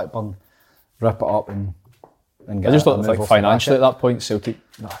go to Blackburn, rip it up and get I just a thought move like off the financially back? at that point, Celtic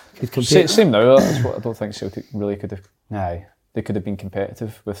Could compete. same now. That's what I don't think Celtic really could have. Aye. They could have been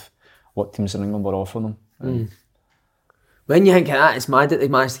competitive with what teams in England were offering them. When you think of that, it's mad that they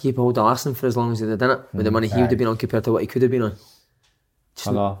managed to keep a hold of Arsenal for as long as they did, isn't it? With the money he would have been on compared to what he could have been on.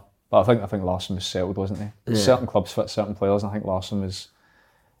 I know, but I think Larsson was settled, wasn't he? Certain clubs fit certain players, and I think Larsson was.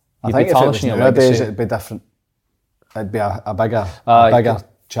 I think if it was nowadays, it'd be different. It'd be a bigger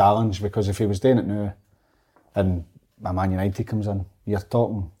challenge, because if he was doing it now and a Man United comes in, you're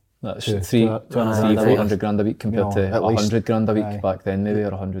talking That's two- three, two- two and a half 400 grand a week compared No, to at least. 100 grand a week Aye. back then, maybe,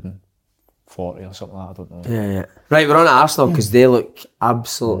 or 140 or something like that. I don't know. Yeah. Right, we're on at Arsenal because they look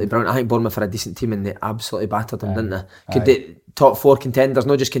absolutely brilliant. I think Bournemouth are a decent team and they absolutely battered them, didn't they? Could they top 4 contenders,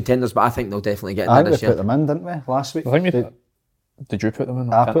 not just contenders, but I think they'll definitely get in I there think this we put year. them in, didn't we, last week? I think did you put them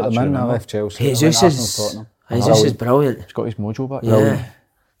in? I can't put them actually in, I remember. left Chelsea. Jesus I went Arsenal, is Tottenham. Jesus is brilliant. He's got his mojo back. Yeah.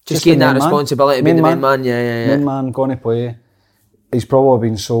 Just the getting that main man. responsibility, being the main man. Yeah. Main man, going to play. He's probably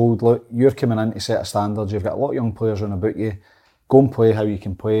been sold, look, you're coming in to set a standard, you've got a lot of young players around about you, go and play how you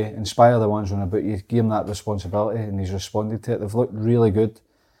can play, inspire the ones around about you, give him that responsibility, and he's responded to it. They've looked really good.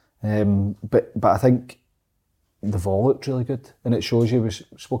 But I think they've all looked really good, and it shows you, we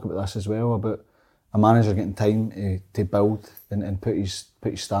spoke about this as well, about a manager getting time to build and put his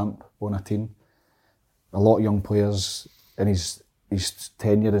stamp on a team. A lot of young players in his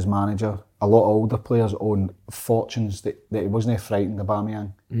tenure as manager, a lot of older players own fortunes that he wasn't frightened of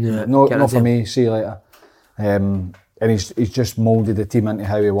Aubameyang. Yeah, Not for me, see you later. And he's just moulded the team into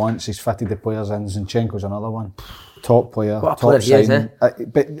how he wants. He's fitted the players in. Zinchenko's another one. Top player, What a top player he is, signing.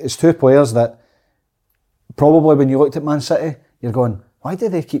 But it's two players that probably when you looked at Man City, you're going, why do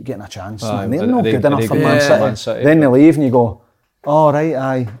they keep getting a chance? Aye, Man, they're are not they- good are enough they for good Man enough City. for Man City? Then they leave and you go, oh right,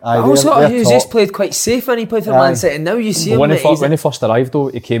 aye. I always thought they're Jesus top. played quite safe when he played for Aye. Man City, and now you see But him. when he first arrived though,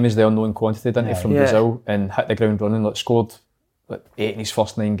 he came as the unknown quantity, didn't he, from Brazil, and hit the ground running, scored 8 in his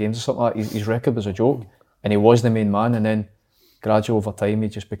first 9 games or something like that. His record was a joke, and he was the main man, and then gradually over time he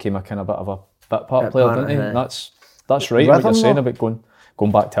just became a kind of bit of a bit part player, didn't he? And that's right, what you're saying about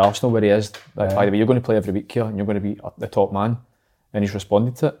going back to Arsenal where he is. By the way, you're going to play every week here, and you're going to be the top man, and he's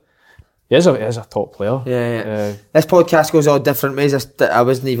responded to it. He is a top player. Yeah. This podcast goes all different ways. I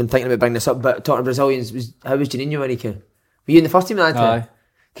wasn't even thinking about bringing this up, but talking Brazilians, how was Juninho when he came? Were you in the first team at that time? Aye.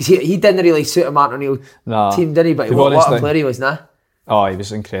 Because he didn't really suit a Martin O'Neill team, did he? But To be what honest, a player he was, nah? Oh, he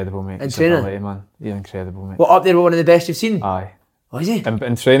was incredible, mate. In His training? ability, man. He's incredible, mate. What, up there with one of the best you've seen? Aye. Was he?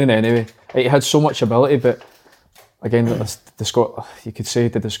 In training anyway. He had so much ability, but again, you could say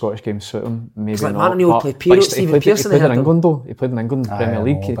did the Scottish game suit him? Maybe like not. Martin O'Neill but- played but he Stephen Pearson, He played they in had England though. He played in England Aye, Premier I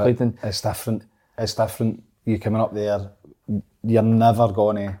League. know, He but played in. It's different. It's different. You coming up there, you're never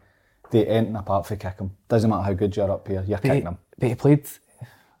going to anything apart from kick him. Doesn't matter how good you're up here, you're kicking him. But he played.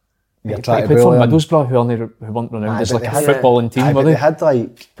 You're He trying to played for bully him. Middlesbrough, who weren't renowned Aye, as but like they a had- footballing team, Aye, were but they they? had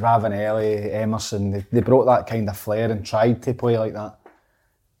like Ravanelli, Emerson. They brought that kind of flair and tried to play like that.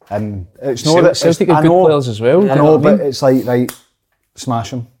 And it's not that Celtic I have good know- players as well. I do you know, what but mean? it's like right,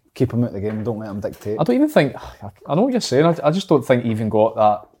 smash him, keep him out the game, don't let him dictate. I don't even think. I know what you're saying. I just don't think he even got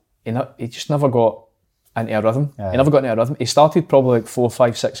that. He just never got into a rhythm. Yeah. He never got into a rhythm. He started probably like 4,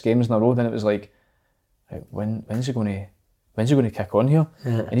 5, 6 games in a row. Then it was like, right, when's he going to kick on here?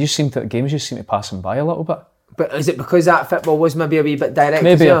 And the games just seemed to pass him by a little bit. But is it because that football was maybe a wee bit direct?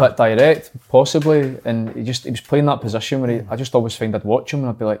 Maybe as a well? bit direct, possibly. And he was playing that position where I just always find I'd watch him and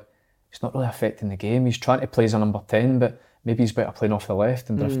I'd be like, he's not really affecting the game. He's trying to play as a number 10, but maybe he's better playing off the left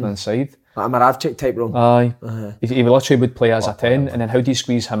and drifting inside. Like a Moravchik type role. Aye. He literally would play as a 10, and then how do you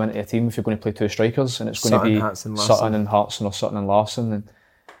squeeze him into a team if you're going to play 2 strikers and it's going Sutton, to be Hartson, Larsson. Sutton and Hartson or Sutton and Larson?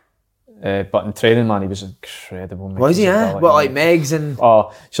 And, but in training, man, he was incredible. Mate. Was he, His eh? ability, What, like man. Megs and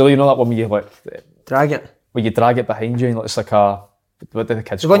Oh, so you know that one where you like, drag it? where you drag it behind you and it's like a, what do the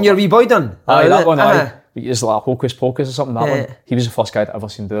kids The call one it? your wee boy done? Aye, Oh, that is one, it? aye. It's like a hocus pocus or something, that Yeah. one. He was the first guy to ever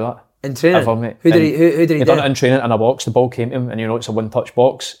seen do that. In training? Ever, mate. Who did he He do? done it in training in a box, the ball came to him, and it's a one-touch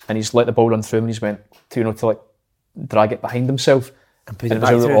box, and he's let the ball run through him, and he's went to like drag it behind himself, and put it it was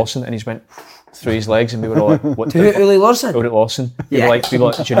back Ulrich through. Lawson, and he's went through his legs, and we were all like, what To Uli Lawson? Ulrich Lawson. Yeah. We were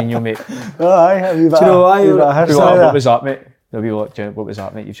like, Juninho, mate. Oh, aye, Do you know why? We were like, what was that, mate? We were like, what was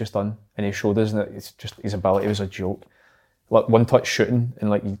that, mate? You've just done. And he showed us that it's just his ability was a joke. Like one touch shooting and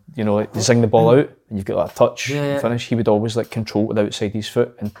like you zing the ball out and you've got that touch finish. He would always like control it with outside his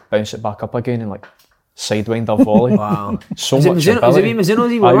foot and bounce it back up again and like sidewinder volley. Wow. So Was it much Mizuno? Was it wee ability.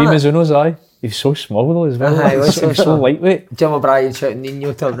 Mizuno's he Aye, wore, wee wasn't it? Mizuno's, aye. He's so small though as well. Aye, he was He's so so lightweight. Jim O'Brien shouting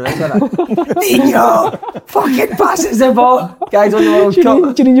Nino to him now. Nino! Fucking passes the ball! Guys on the World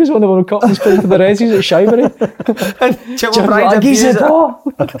Cup. Juninho's won the World Cup. He's playing for the Reds. He's at Shivery. Jim O'Brien's He's abusing a it. ball.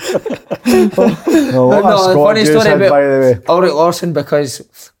 No, what a No, Scott funny Goose story had, about by the way. Ulrich Lawson,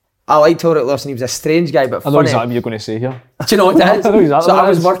 because I liked Ulrich Lawson. He was a strange guy, but I know funny. exactly what you're going to say here. Do you know what it is? I know exactly So what I it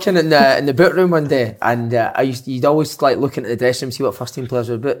was is. working in the boot room one day, and you'd always like look into the dressing room, see what first team players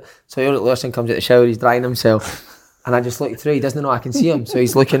were boot. So Ulrich Lawson comes out the shower, he's drying himself, and I just look through. He doesn't know I can see him, so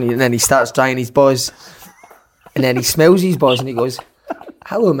he's looking, and then he starts drying his balls, and then he smells his balls, and he goes,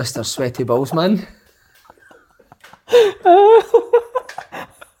 "Hello, Mr. Sweaty Balls Man."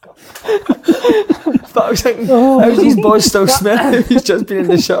 But I was thinking, how's these boys still smelling? He's just been in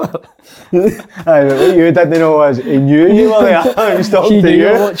the shower. Aye, but what you didn't know was he knew you were there. He was talking to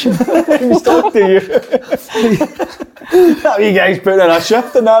you. He was talking to you. That wee guy's putting in a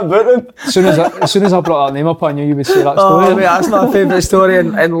shift in that booting. As soon as I brought that name up, I knew you would say that Oh, story. mate, that's my favourite story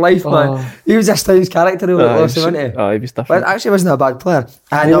in life, man. He was a stylish character, Ulrich Lawson, wasn't he? He was But different. actually, wasn't a bad player.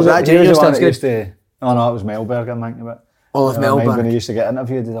 He No, was but that he was junior the one stuff's that used good. to... Oh no, it was Melberg I'm thinking about. Olaf I remember when he Melberg. used to get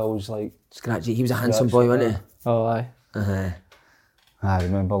interviewed, he'd always like... Scratchy. He was a handsome boy, wasn't he? Oh, aye. I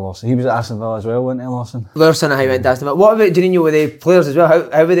remember Lawson. He was at Aston Villa as well, wasn't he, Lawson? Lawson, I went to Aston Villa. What about Juninho with the players as well?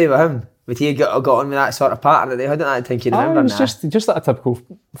 How were they with him? Would he got on with that sort of pattern that they had at that time? Can you remember? He was just like a typical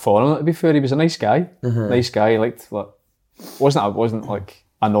foreigner, to be fair. He was a nice guy. Nice guy. Wasn't like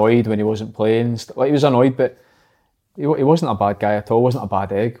annoyed when he wasn't playing. Like he was annoyed, but he wasn't a bad guy at all. Wasn't a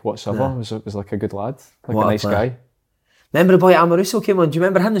bad egg whatsoever. Was like a good lad. Like What a a nice player. guy. Remember the boy Amoruso came on? Do you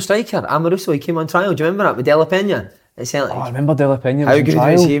remember him, the striker? Amoruso, he came on trial. Do you remember that with De La Pena? It sounded Oh, I like, remember De La Pena. how Was in good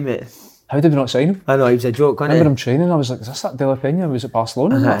trial. was he, mate? How did we not sign him? I know, he was a joke, I wasn't remember he? him training. I was like, is this that De La Pena? He was at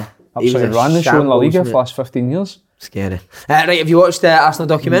Barcelona. He was Absolutely a ran the show in La shambles, Liga for mate. the last 15 years. Scary. Right, have you watched the Arsenal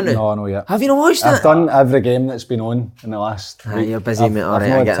documentary? No, no, yet. Have you not watched I've it? done every game that's been on in the last week. You're busy, mate. I've Alright,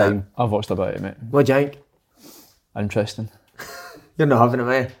 not I had get that. time. I've watched about it, mate. What do you think? Interesting. You're not having it,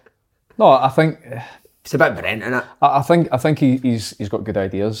 mate. No, I think It's a bit Brent, isn't it? I think he's got good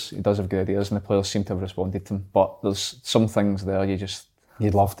ideas. He does have good ideas, and the players seem to have responded to him. But there's some things there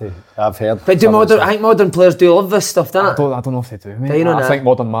You'd love to. I've heard. But I think modern players do love this stuff, don't it? I don't know if they do, mate. Do you know I that? think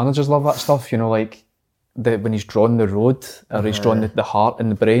modern managers love that stuff. You know, like when he's drawn the road or he's drawn the heart and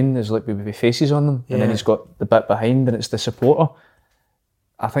the brain, there's like with faces on them, and then he's got the bit behind, and it's the supporter.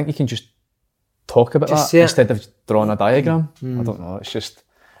 I think you can just talk about Just that say it. instead of drawing a diagram. I don't know.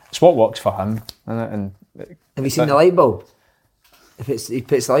 It's what works for him, innit? And Have you seen the light bulb? He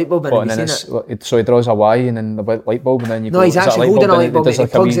puts the light bulb in, But, have and you then seen it? so he draws a Y and then the light bulb, and then you No, go, he's "Is that actually holding a And light bulb does and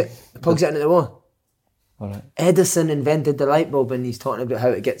he like a wee- plugs it into the wall. Alright. Edison invented the light bulb and he's talking about how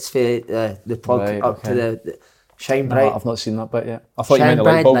it gets the plug Right, up to okay. the shine No, bright. I've not seen that bit yet. I thought you Shine meant the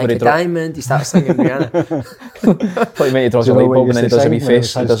light bright bulb like where a he draws. diamond. He starts singing Rihanna. I thought you meant he draws Do a you know light what bulb he and then he used to does a wee sing when he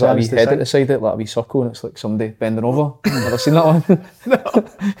face. was He does like a wee chance to head at sing? the side, it like a wee circle, and it's like somebody bending over. Never seen that one.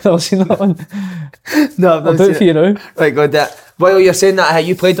 Never seen that one. No, I've I'll not do seen it for you now. Right, good. While you're saying that, how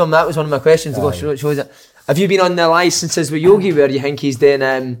you played on that was one of my questions. To go shows it. Have you been on the licenses with Yogi where you think he's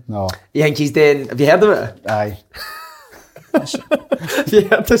doing? No. You think he's doing? Have you heard of it? Aye. Have you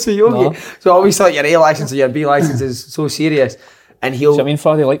heard this with Yogi? No. So I always thought your A license or your B license is so serious, and See what I mean,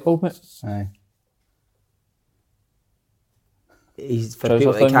 Friday light bulb, mate? Aye. he's for Trouser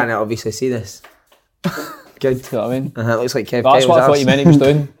people that thing. can't obviously see this. Good. See what I mean? It looks like Kev. That's Kyle's what I thought arse. you meant he was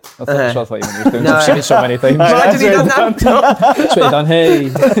doing. That's what I thought you meant he was doing. No. I've seen it so many times. Imagine he done that. That's what he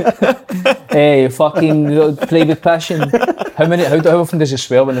done. Hey, fucking play with passion. How often does he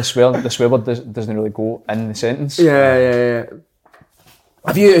swear when the swear word doesn't really go in the sentence? Yeah.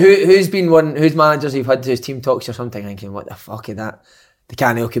 Have you who's managers you've had to his team talks or something thinking what the fuck is that? The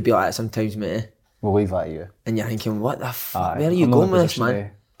Canio could be like that sometimes, mate. We'll leave that to you. And you're thinking, what the fuck? Aye, Where are you I'm not in going a with this, position man?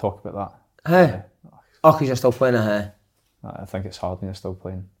 to talk about Hey. Oh, because you're still playing it, hey. that. I think it's hard when you're still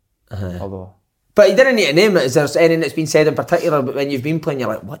playing. Although But you didn't need to name it. Is there anything that's been said in particular? But when you've been playing, you're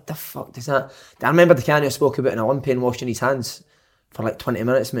like, what the fuck does that? I remember the Canio spoke about an Olympian washing his hands for like 20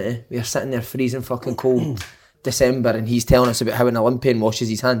 minutes, mate. We were sitting there freezing fucking cold, December and he's telling us about how an Olympian washes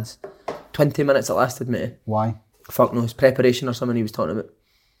his hands. 20 minutes it lasted, mate. Why? Fuck knows. Preparation or something he was talking about.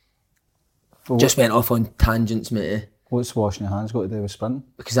 Well, Just went off on tangents, mate. What's washing your hands got to do with sprinting?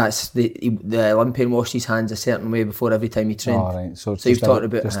 Because that's the Olympian washed his hands a certain way before every time he trained. Oh, right. So he was talking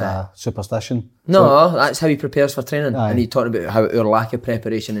about just a superstition. No, that's how he prepares for training. Aye. And he talking about how our lack of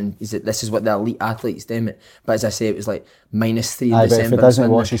preparation and this is what the elite athletes do, mate. But as I say, it was like -3 in Aye, December. but if he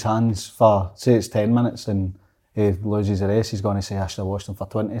doesn't wash his hands for, say it's 10 minutes and he loses the race, he's going to say, I should have washed them for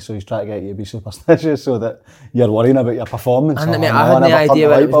 20. So he's trying to get you to be superstitious so that you're worrying about your performance. And mate, I had no idea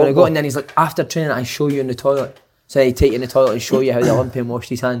where it was going to go. And then he's like, after training, I show you in the toilet. So I take you in the toilet and show you how the Olympian washed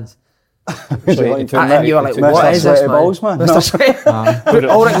his hands. And you were like, what is this, man? Balls, man? Mr. Sweaty.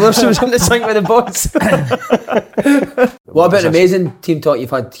 Ulrich Wilson was in the sink with the boats. What about an amazing team talk you've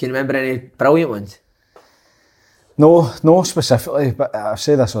had? Can you remember any brilliant ones? No specifically, but I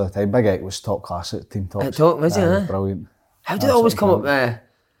say this all the time. Big Egg was top class at team talks. At talk, was he? Brilliant. How do they always come up with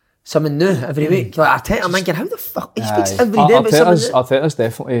something new every week? Like, I'm thinking, how the fuck? He speaks every day about something new. Arteta's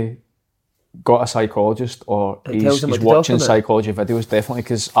definitely got a psychologist or tells him he's what to talk watching about. psychology videos, definitely,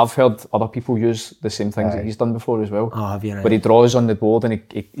 because I've heard other people use the same things that he's done before as well. Oh, have you, right? Where he draws on the board and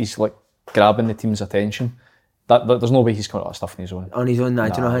he's like grabbing the team's attention. There's no way he's coming up with stuff on his own. On his own, I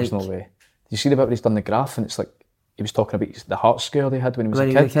don't know how. There's no way. Did you see the bit where he's done the graph and it's like he was talking about the heart scare they had when he was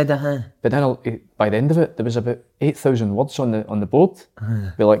a kid. But then by the end of it, there was about 8,000 words on the board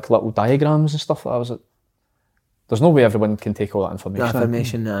with like little diagrams and stuff. I was like, there's no way everyone can take all that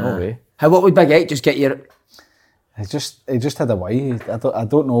information. No way. What would Big Eight just get your? He just had a way. I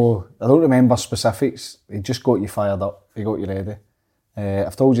don't know. I don't remember specifics. He just got you fired up. He got you ready.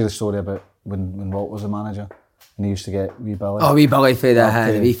 I've told you the story about when Walt was a manager and he used to get wee Billy. Oh, wee Billy for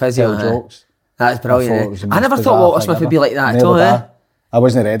the wee physio. Jokes. That's brilliant. I never thought Walter Smith would be like that at all. I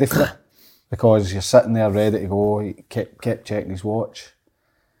wasn't ready for it because you're sitting there ready to go. He kept checking his watch.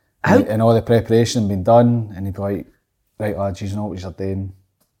 And all the preparation had been done, and he'd be like, right lads, you know what you're doing.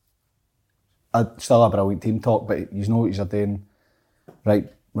 Still a brilliant team talk, but you know what you're doing. Right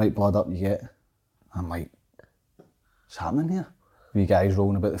blood up you get. I'm like, what's happening here? You guys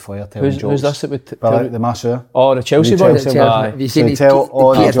rolling about the fire telling jokes. Who's this that would the masseur. Oh, the Chelsea boy. Have you seen his tell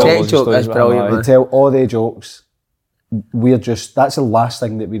all the joke? That's brilliant, man. They tell all the jokes. That's the last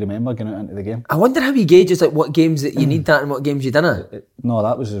thing that we remember going out into the game. I wonder how he gauges like what games that you need that and what games you didn't. No,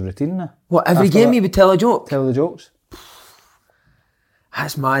 that was his routine now. What, every After game that, he would tell a joke? Tell the jokes.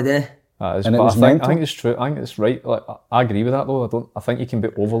 That's mad, eh? And it was mental. I think it's true. I think it's right. Like I agree with that though. I think you can be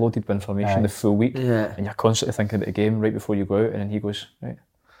overloaded with information the full week, and you're constantly thinking about the game right before you go out. And then he goes, right,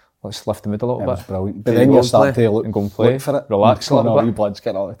 let's lift the mood a little bit. It was brilliant. But then you start to look for it, relax a little bit. Your blood's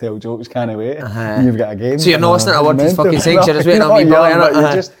getting all to tell jokes, can't wait. You've got a game. So you're not listening to a word he's fucking saying. You're just waiting on me,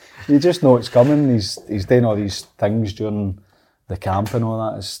 Billy. You just know it's coming. He's doing all these things during the camp and all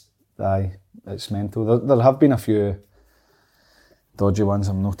that. It's mental. There have been a few dodgy ones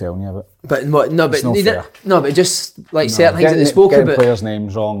I'm not telling you about. But just like certain things that they spoke getting about. players'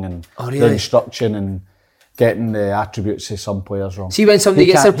 names wrong and the instruction and getting the attributes of some players wrong. See when somebody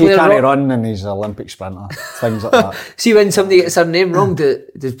gets their player wrong. He can't wrong. run and he's an Olympic sprinter. Things like that. See when somebody gets their name wrong, do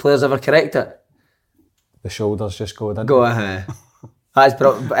players ever correct it? The shoulders just go down. Go ahead. That's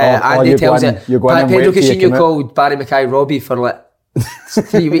brilliant. Andy tells it. Pedro Caixinha called Barry Mackay Robbie for like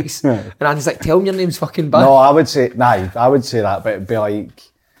 3 weeks. And Andy's like, tell him your name's fucking bad. No, I would say that, but it'd be like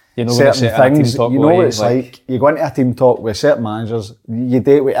certain things. You know what it's like? You go into a team talk with certain managers, you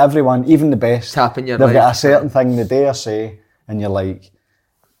date with everyone, even the best. They've got a certain thing they dare say, and you're like,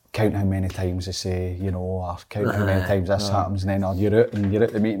 count how many times they say, or count how many times this happens, and then you're out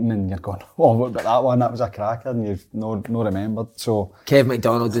the meeting and you're going, oh, what about that one? That was a cracker, and you've no remembered. So Kev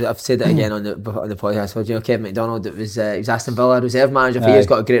McDonald, I've said it again on the podcast. But Kev McDonald, he was Aston Villa reserve manager for years,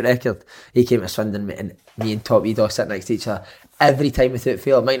 got a great record. He came to Swindon, and me and Top Edo sitting next to each other every time without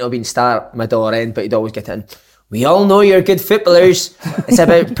fail. It might not have been start, middle or end, but he'd always get in. We all know you're good footballers. It's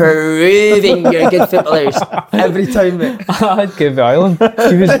about proving you're good footballers. Every time, mate. I'd give Ireland.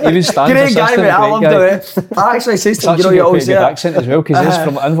 He was standing great guy, mate. I loved it. I actually said to him, you always say good accent as well, because he's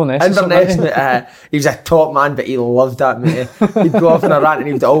from Inverness. Inverness, mate. He was a top man, but he loved that, mate. He'd go off on a rant and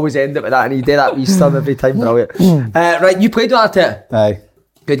he would always end it with that, and he'd do that with his son every time. Brilliant. Right, you played with Arteta? Aye.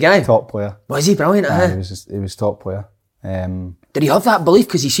 Good guy? Top player. Was he brilliant? He was top player. Did he have that belief?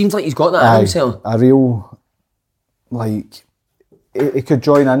 Because he seems like he's got that in himself. A real... Like, he could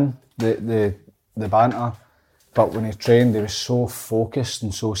join in the banter, but when he trained, he was so focused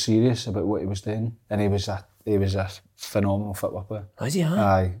and so serious about what he was doing, and he was a phenomenal football player. Was he? Huh?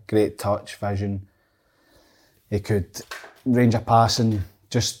 Aye, great touch, vision. He could range of passing.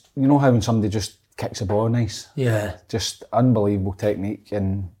 Just how when somebody just kicks the ball nice. Yeah. Just unbelievable technique.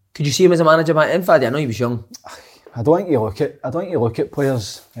 And could you see him as a manager back then, Faddy? I know he was young. I don't think you look at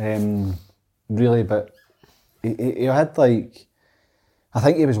players really, but he had like, I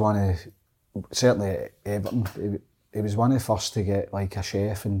think he was one of, certainly at Everton, he was one of the first to get like a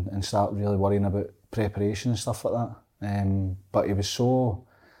chef and start really worrying about preparation and stuff like that. But he was so,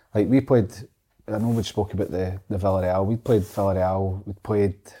 like we played, I know we spoke about the Villarreal, we played Villarreal, we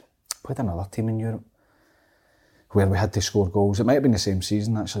played another team in Europe where we had to score goals. It might have been the same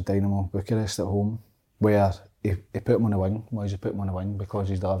season actually, Dynamo Bucharest at home, where he put him on the wing. Why did he put him on the wing? Because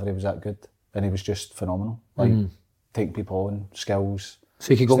his delivery was that good and he was just phenomenal. Like taking people on, skills.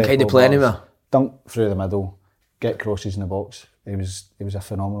 So he could go and kind of play anywhere? Dunk through the middle, get crosses in the box. He was a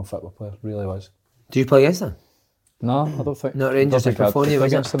phenomenal football player, really was. Do you play against him? No, I don't think. Not Rangers before you,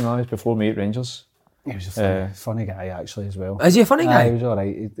 was against him, no, he was before me at Rangers. He was a funny guy actually as well. Is he a funny guy? He was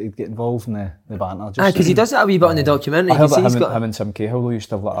alright. He'd get involved in the banter. Because he does that a wee bit in the documentary. I heard that him and Tim Cahill used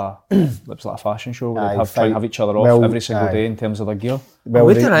to have like a fashion show where they'd try and have each other off every single day in terms of their gear. Well,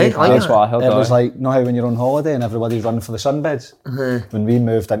 that's what I heard. It was like, how when you're on holiday and everybody's running for the sunbeds. When we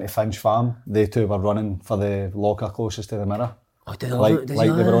moved into Finch Farm, they two were running for the locker closest to the mirror. Oh, they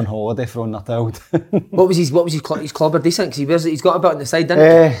were on holiday throwing their towel. What was his clobber decent? Because he's got a bit on the side,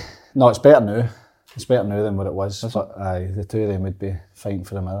 didn't he? No, it's better now. It's better now than what it was. But the two of them would be fighting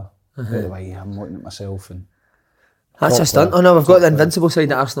for the mirror. By the way, I'm looking at myself and. That's a stunt. Oh no, we've got the Invincible side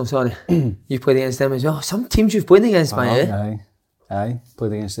at Arsenal, sorry. You've played against them as well. Some teams you've played against, man. Aye,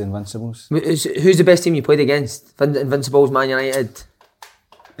 played against the Invincibles. Who's the best team you played against? Invincibles, Man United?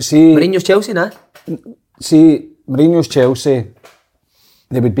 See, Mourinho's Chelsea, nah? See, Mourinho's Chelsea,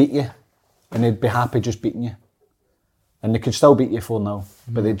 they would beat you and they'd be happy just beating you. And they could still beat you 4-0,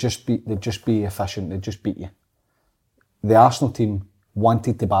 but they'd just be efficient, they'd just beat you. The Arsenal team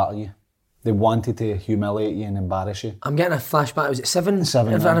wanted to battle you. They wanted to humiliate you and embarrass you. I'm getting a flashback. Was it 7?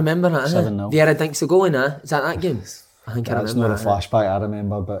 7-0. If I remember that. 7-0. Vieira dinks the goal in that. Is that game? I think I remember. That's not a flashback I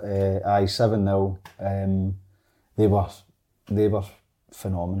remember, but 7-0. They were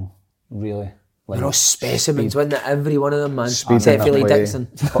phenomenal, really. They're all specimens, wasn't it? Every one of them, man. Speed except for Lee Dixon.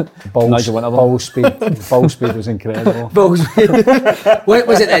 Ball speed was incredible. Ball speed. What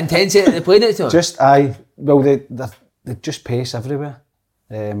was it, the intensity that they played it to? They just pace everywhere.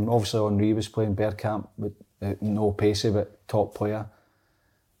 Obviously Henry was playing Bergkamp with no pacey but top player.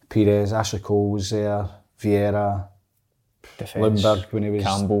 Pires, Ashley Cole was there, Vieira, Lundberg when he was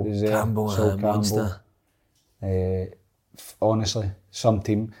there. Campbell. Honestly, some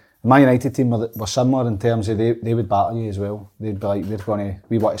team. The Man United team were similar in terms of they would battle you as well. They'd be like,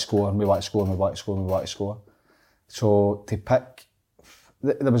 we want to score, and we want to score, and we want to score, and we want to score. So to pick,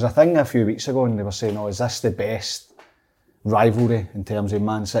 there was a thing a few weeks ago and they were saying, is this the best rivalry in terms of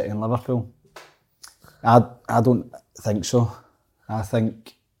Man City and Liverpool? I don't think so. I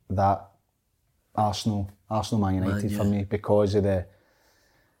think that Arsenal Man United for me, because of the,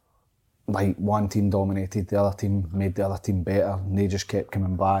 like, one team dominated, the other team made the other team better, and they just kept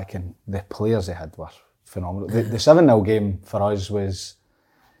coming back, and the players they had were phenomenal. The 7-0 game for us was,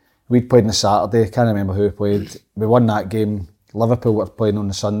 we'd played on the Saturday, can't remember who we played. We won that game. Liverpool were playing on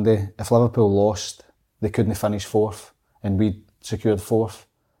the Sunday. If Liverpool lost, they couldn't finish fourth, and we secured fourth.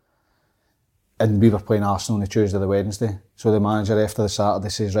 And we were playing Arsenal on the Tuesday or the Wednesday. So the manager after the Saturday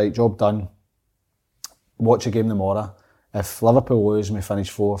says, right, job done. Watch the game tomorrow. If Liverpool lose and we finish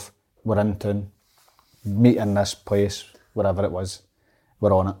fourth, we're in town. Meet in this place, wherever it was.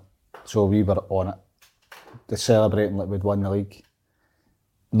 We're on it. So we were on it. They're celebrating like we'd won the league.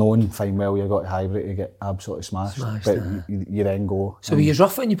 Knowing fine well you got to Highbury to get absolutely smashed. But you then go. So were you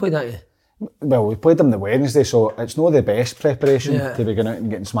rough when you played that? Well, we played them the Wednesday, so it's not the best preparation to be going out and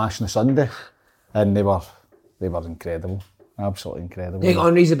getting smashed on the Sunday. And they were incredible. Absolutely incredible. You think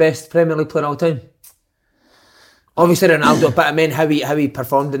Henry's the best Premier League player all time? Obviously Ronaldo, but I mean how he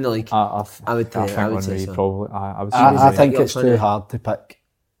performed in the league. I would say so. Probably. I think it's too hard to pick.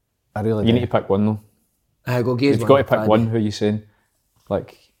 I really do. You need to pick one though. You've got to pick one. Who are you saying?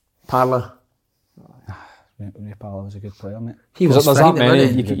 Like Parlour. Ray Parlour was a good player, mate. There's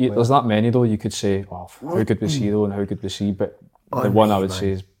that many though. You could say, how good was he though, and how good was he? But the one I would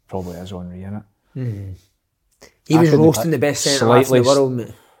say is probably Henry, innit? He was roasting the best centre half in the world,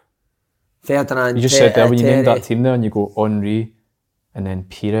 mate. Ferdinand. You just said there when you named that team there, and you go Henry, and then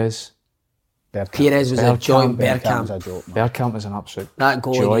Pires. Pires was a joy. Bergkamp was an absolute that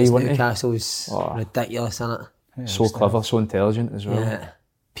goal joy, against wasn't Newcastle was ridiculous, isn't it? Yeah, so clever, so intelligent as well. Yeah.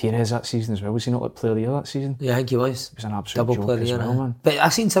 Pires that season as well. Was he not like player of the year that season? Yeah, I think he was. He was an absolute double joke player as well, man. But I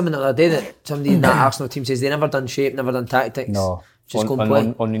seen something the other day that somebody in that Arsenal team says they never done shape, never done tactics. No. Just go and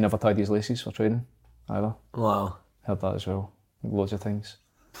play. Henry never tied his laces for training. either. Wow. Heard that as well. Loads of things.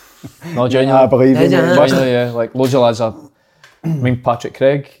 No, genuinely. I believe in Yeah. it. Genuinely, yeah. Like, loads of lads are... I mean, Patrick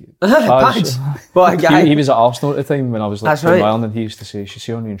Craig. Padge. What a guy. He was at Arsenal at the time when I was like That's in right. Ireland, and he used to say, "You should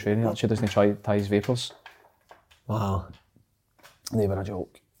see on you in training, actually doesn't tie his vapours." Wow. They were a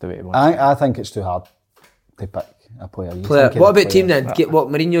joke. The way it was. I think it's too hard to pick a player. You Player. think of What the about team player. then? Get what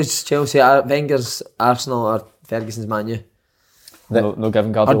Mourinho's Chelsea, Wenger's Arsenal, or Ferguson's Man U? No giving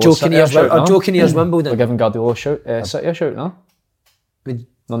Or Guardiola Joe City a shout, no? Kinnear's No Wimbledon? giving Guardiola City a shout, no?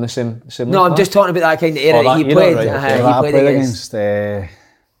 Not in the same No, league, I'm just talking about that kind of era Oh, that he era, played. right, okay. He Who I played played against.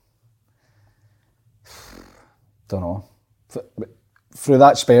 Don't know. Through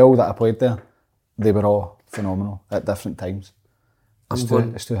that spell that I played there, they were all phenomenal at different times.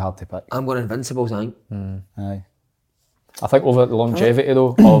 It's too hard to pick. I'm going Invincibles, I think. Aye. I think over the longevity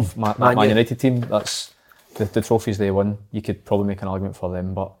though of Man Man U. United team, that's the trophies they won. You could probably make an argument for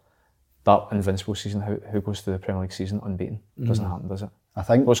them, but that Invincible season, who goes through the Premier League season unbeaten? Doesn't happen, does it? I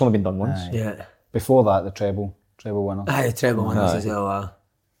think Well, it's only been done once. Yeah. before that, the treble winner. Aye, the treble winners as well.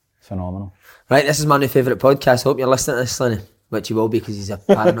 Phenomenal. Right, this is my new favourite podcast. I hope you're listening to this, Slinny. Which he will be because he's a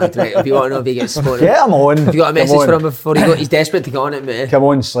paranoid. Right? If you want to know if he gets spotted. Get him on. Have you got a message Come on. for him before he he's desperate to get on it, mate? Come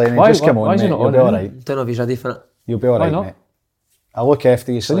on, Slaney. Why- Just come why on, is he mate. not You'll on be it? alright. Don't know if he's ready for it. You'll be alright, not? mate. I'll look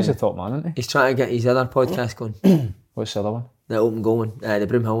after you, Sliney's Slaney. the top man, isn't he? He's trying to get his other podcast going. What's the other one? The Open Goal one. The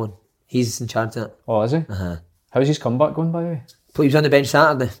Broomhill one. He's in charge of it. Oh, is he? Uh-huh. How's his comeback going, by the way? He was on the bench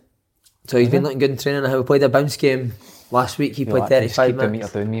Saturday. So he's been looking good in training. We played a bounce game last week. He played Just 35 keep doing what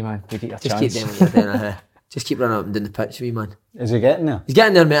minutes. you're doing, me, man. You get your Just chance. keep doing what you're doing. Just keep running up and down the pitch, wee man. Is he getting there? He's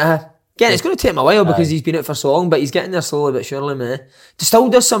getting there, mate. Again, it's going to take him a while because he's been out for so long, but he's getting there slowly but surely, mate. Still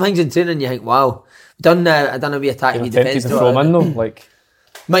does some things in training and you think, wow. I don't know, we attack You're me tempted defence. to throw him in though, like...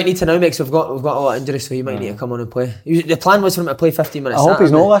 Might need to now, mate, 'cause we've got a lot of injuries, so he might need to come on and play. The plan was for him to play 15 minutes. I hope he's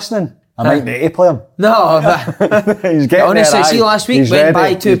Saturday. not listening. I might need to play him. No, but He's getting honestly, there, see aye. last week He's went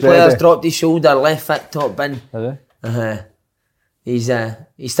ready, by two he's players, ready. dropped his shoulder, left foot, top bin. Is he?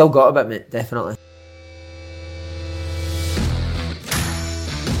 He's still got a bit, mate, definitely.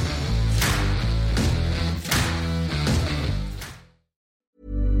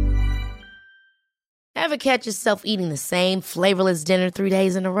 Ever catch yourself eating the same flavorless dinner 3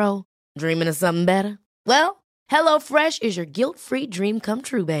 days in a row? Dreaming of something better? Well, HelloFresh is your guilt-free dream come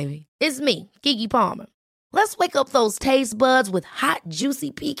true, baby. It's me, Keke Palmer. Let's wake up those taste buds with hot,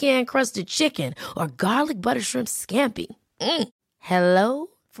 juicy pecan-crusted chicken or garlic butter shrimp scampi. Hello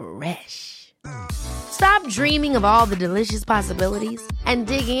Fresh. Stop dreaming of all the delicious possibilities and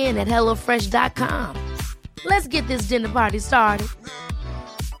dig in at HelloFresh.com. Let's get this dinner party started.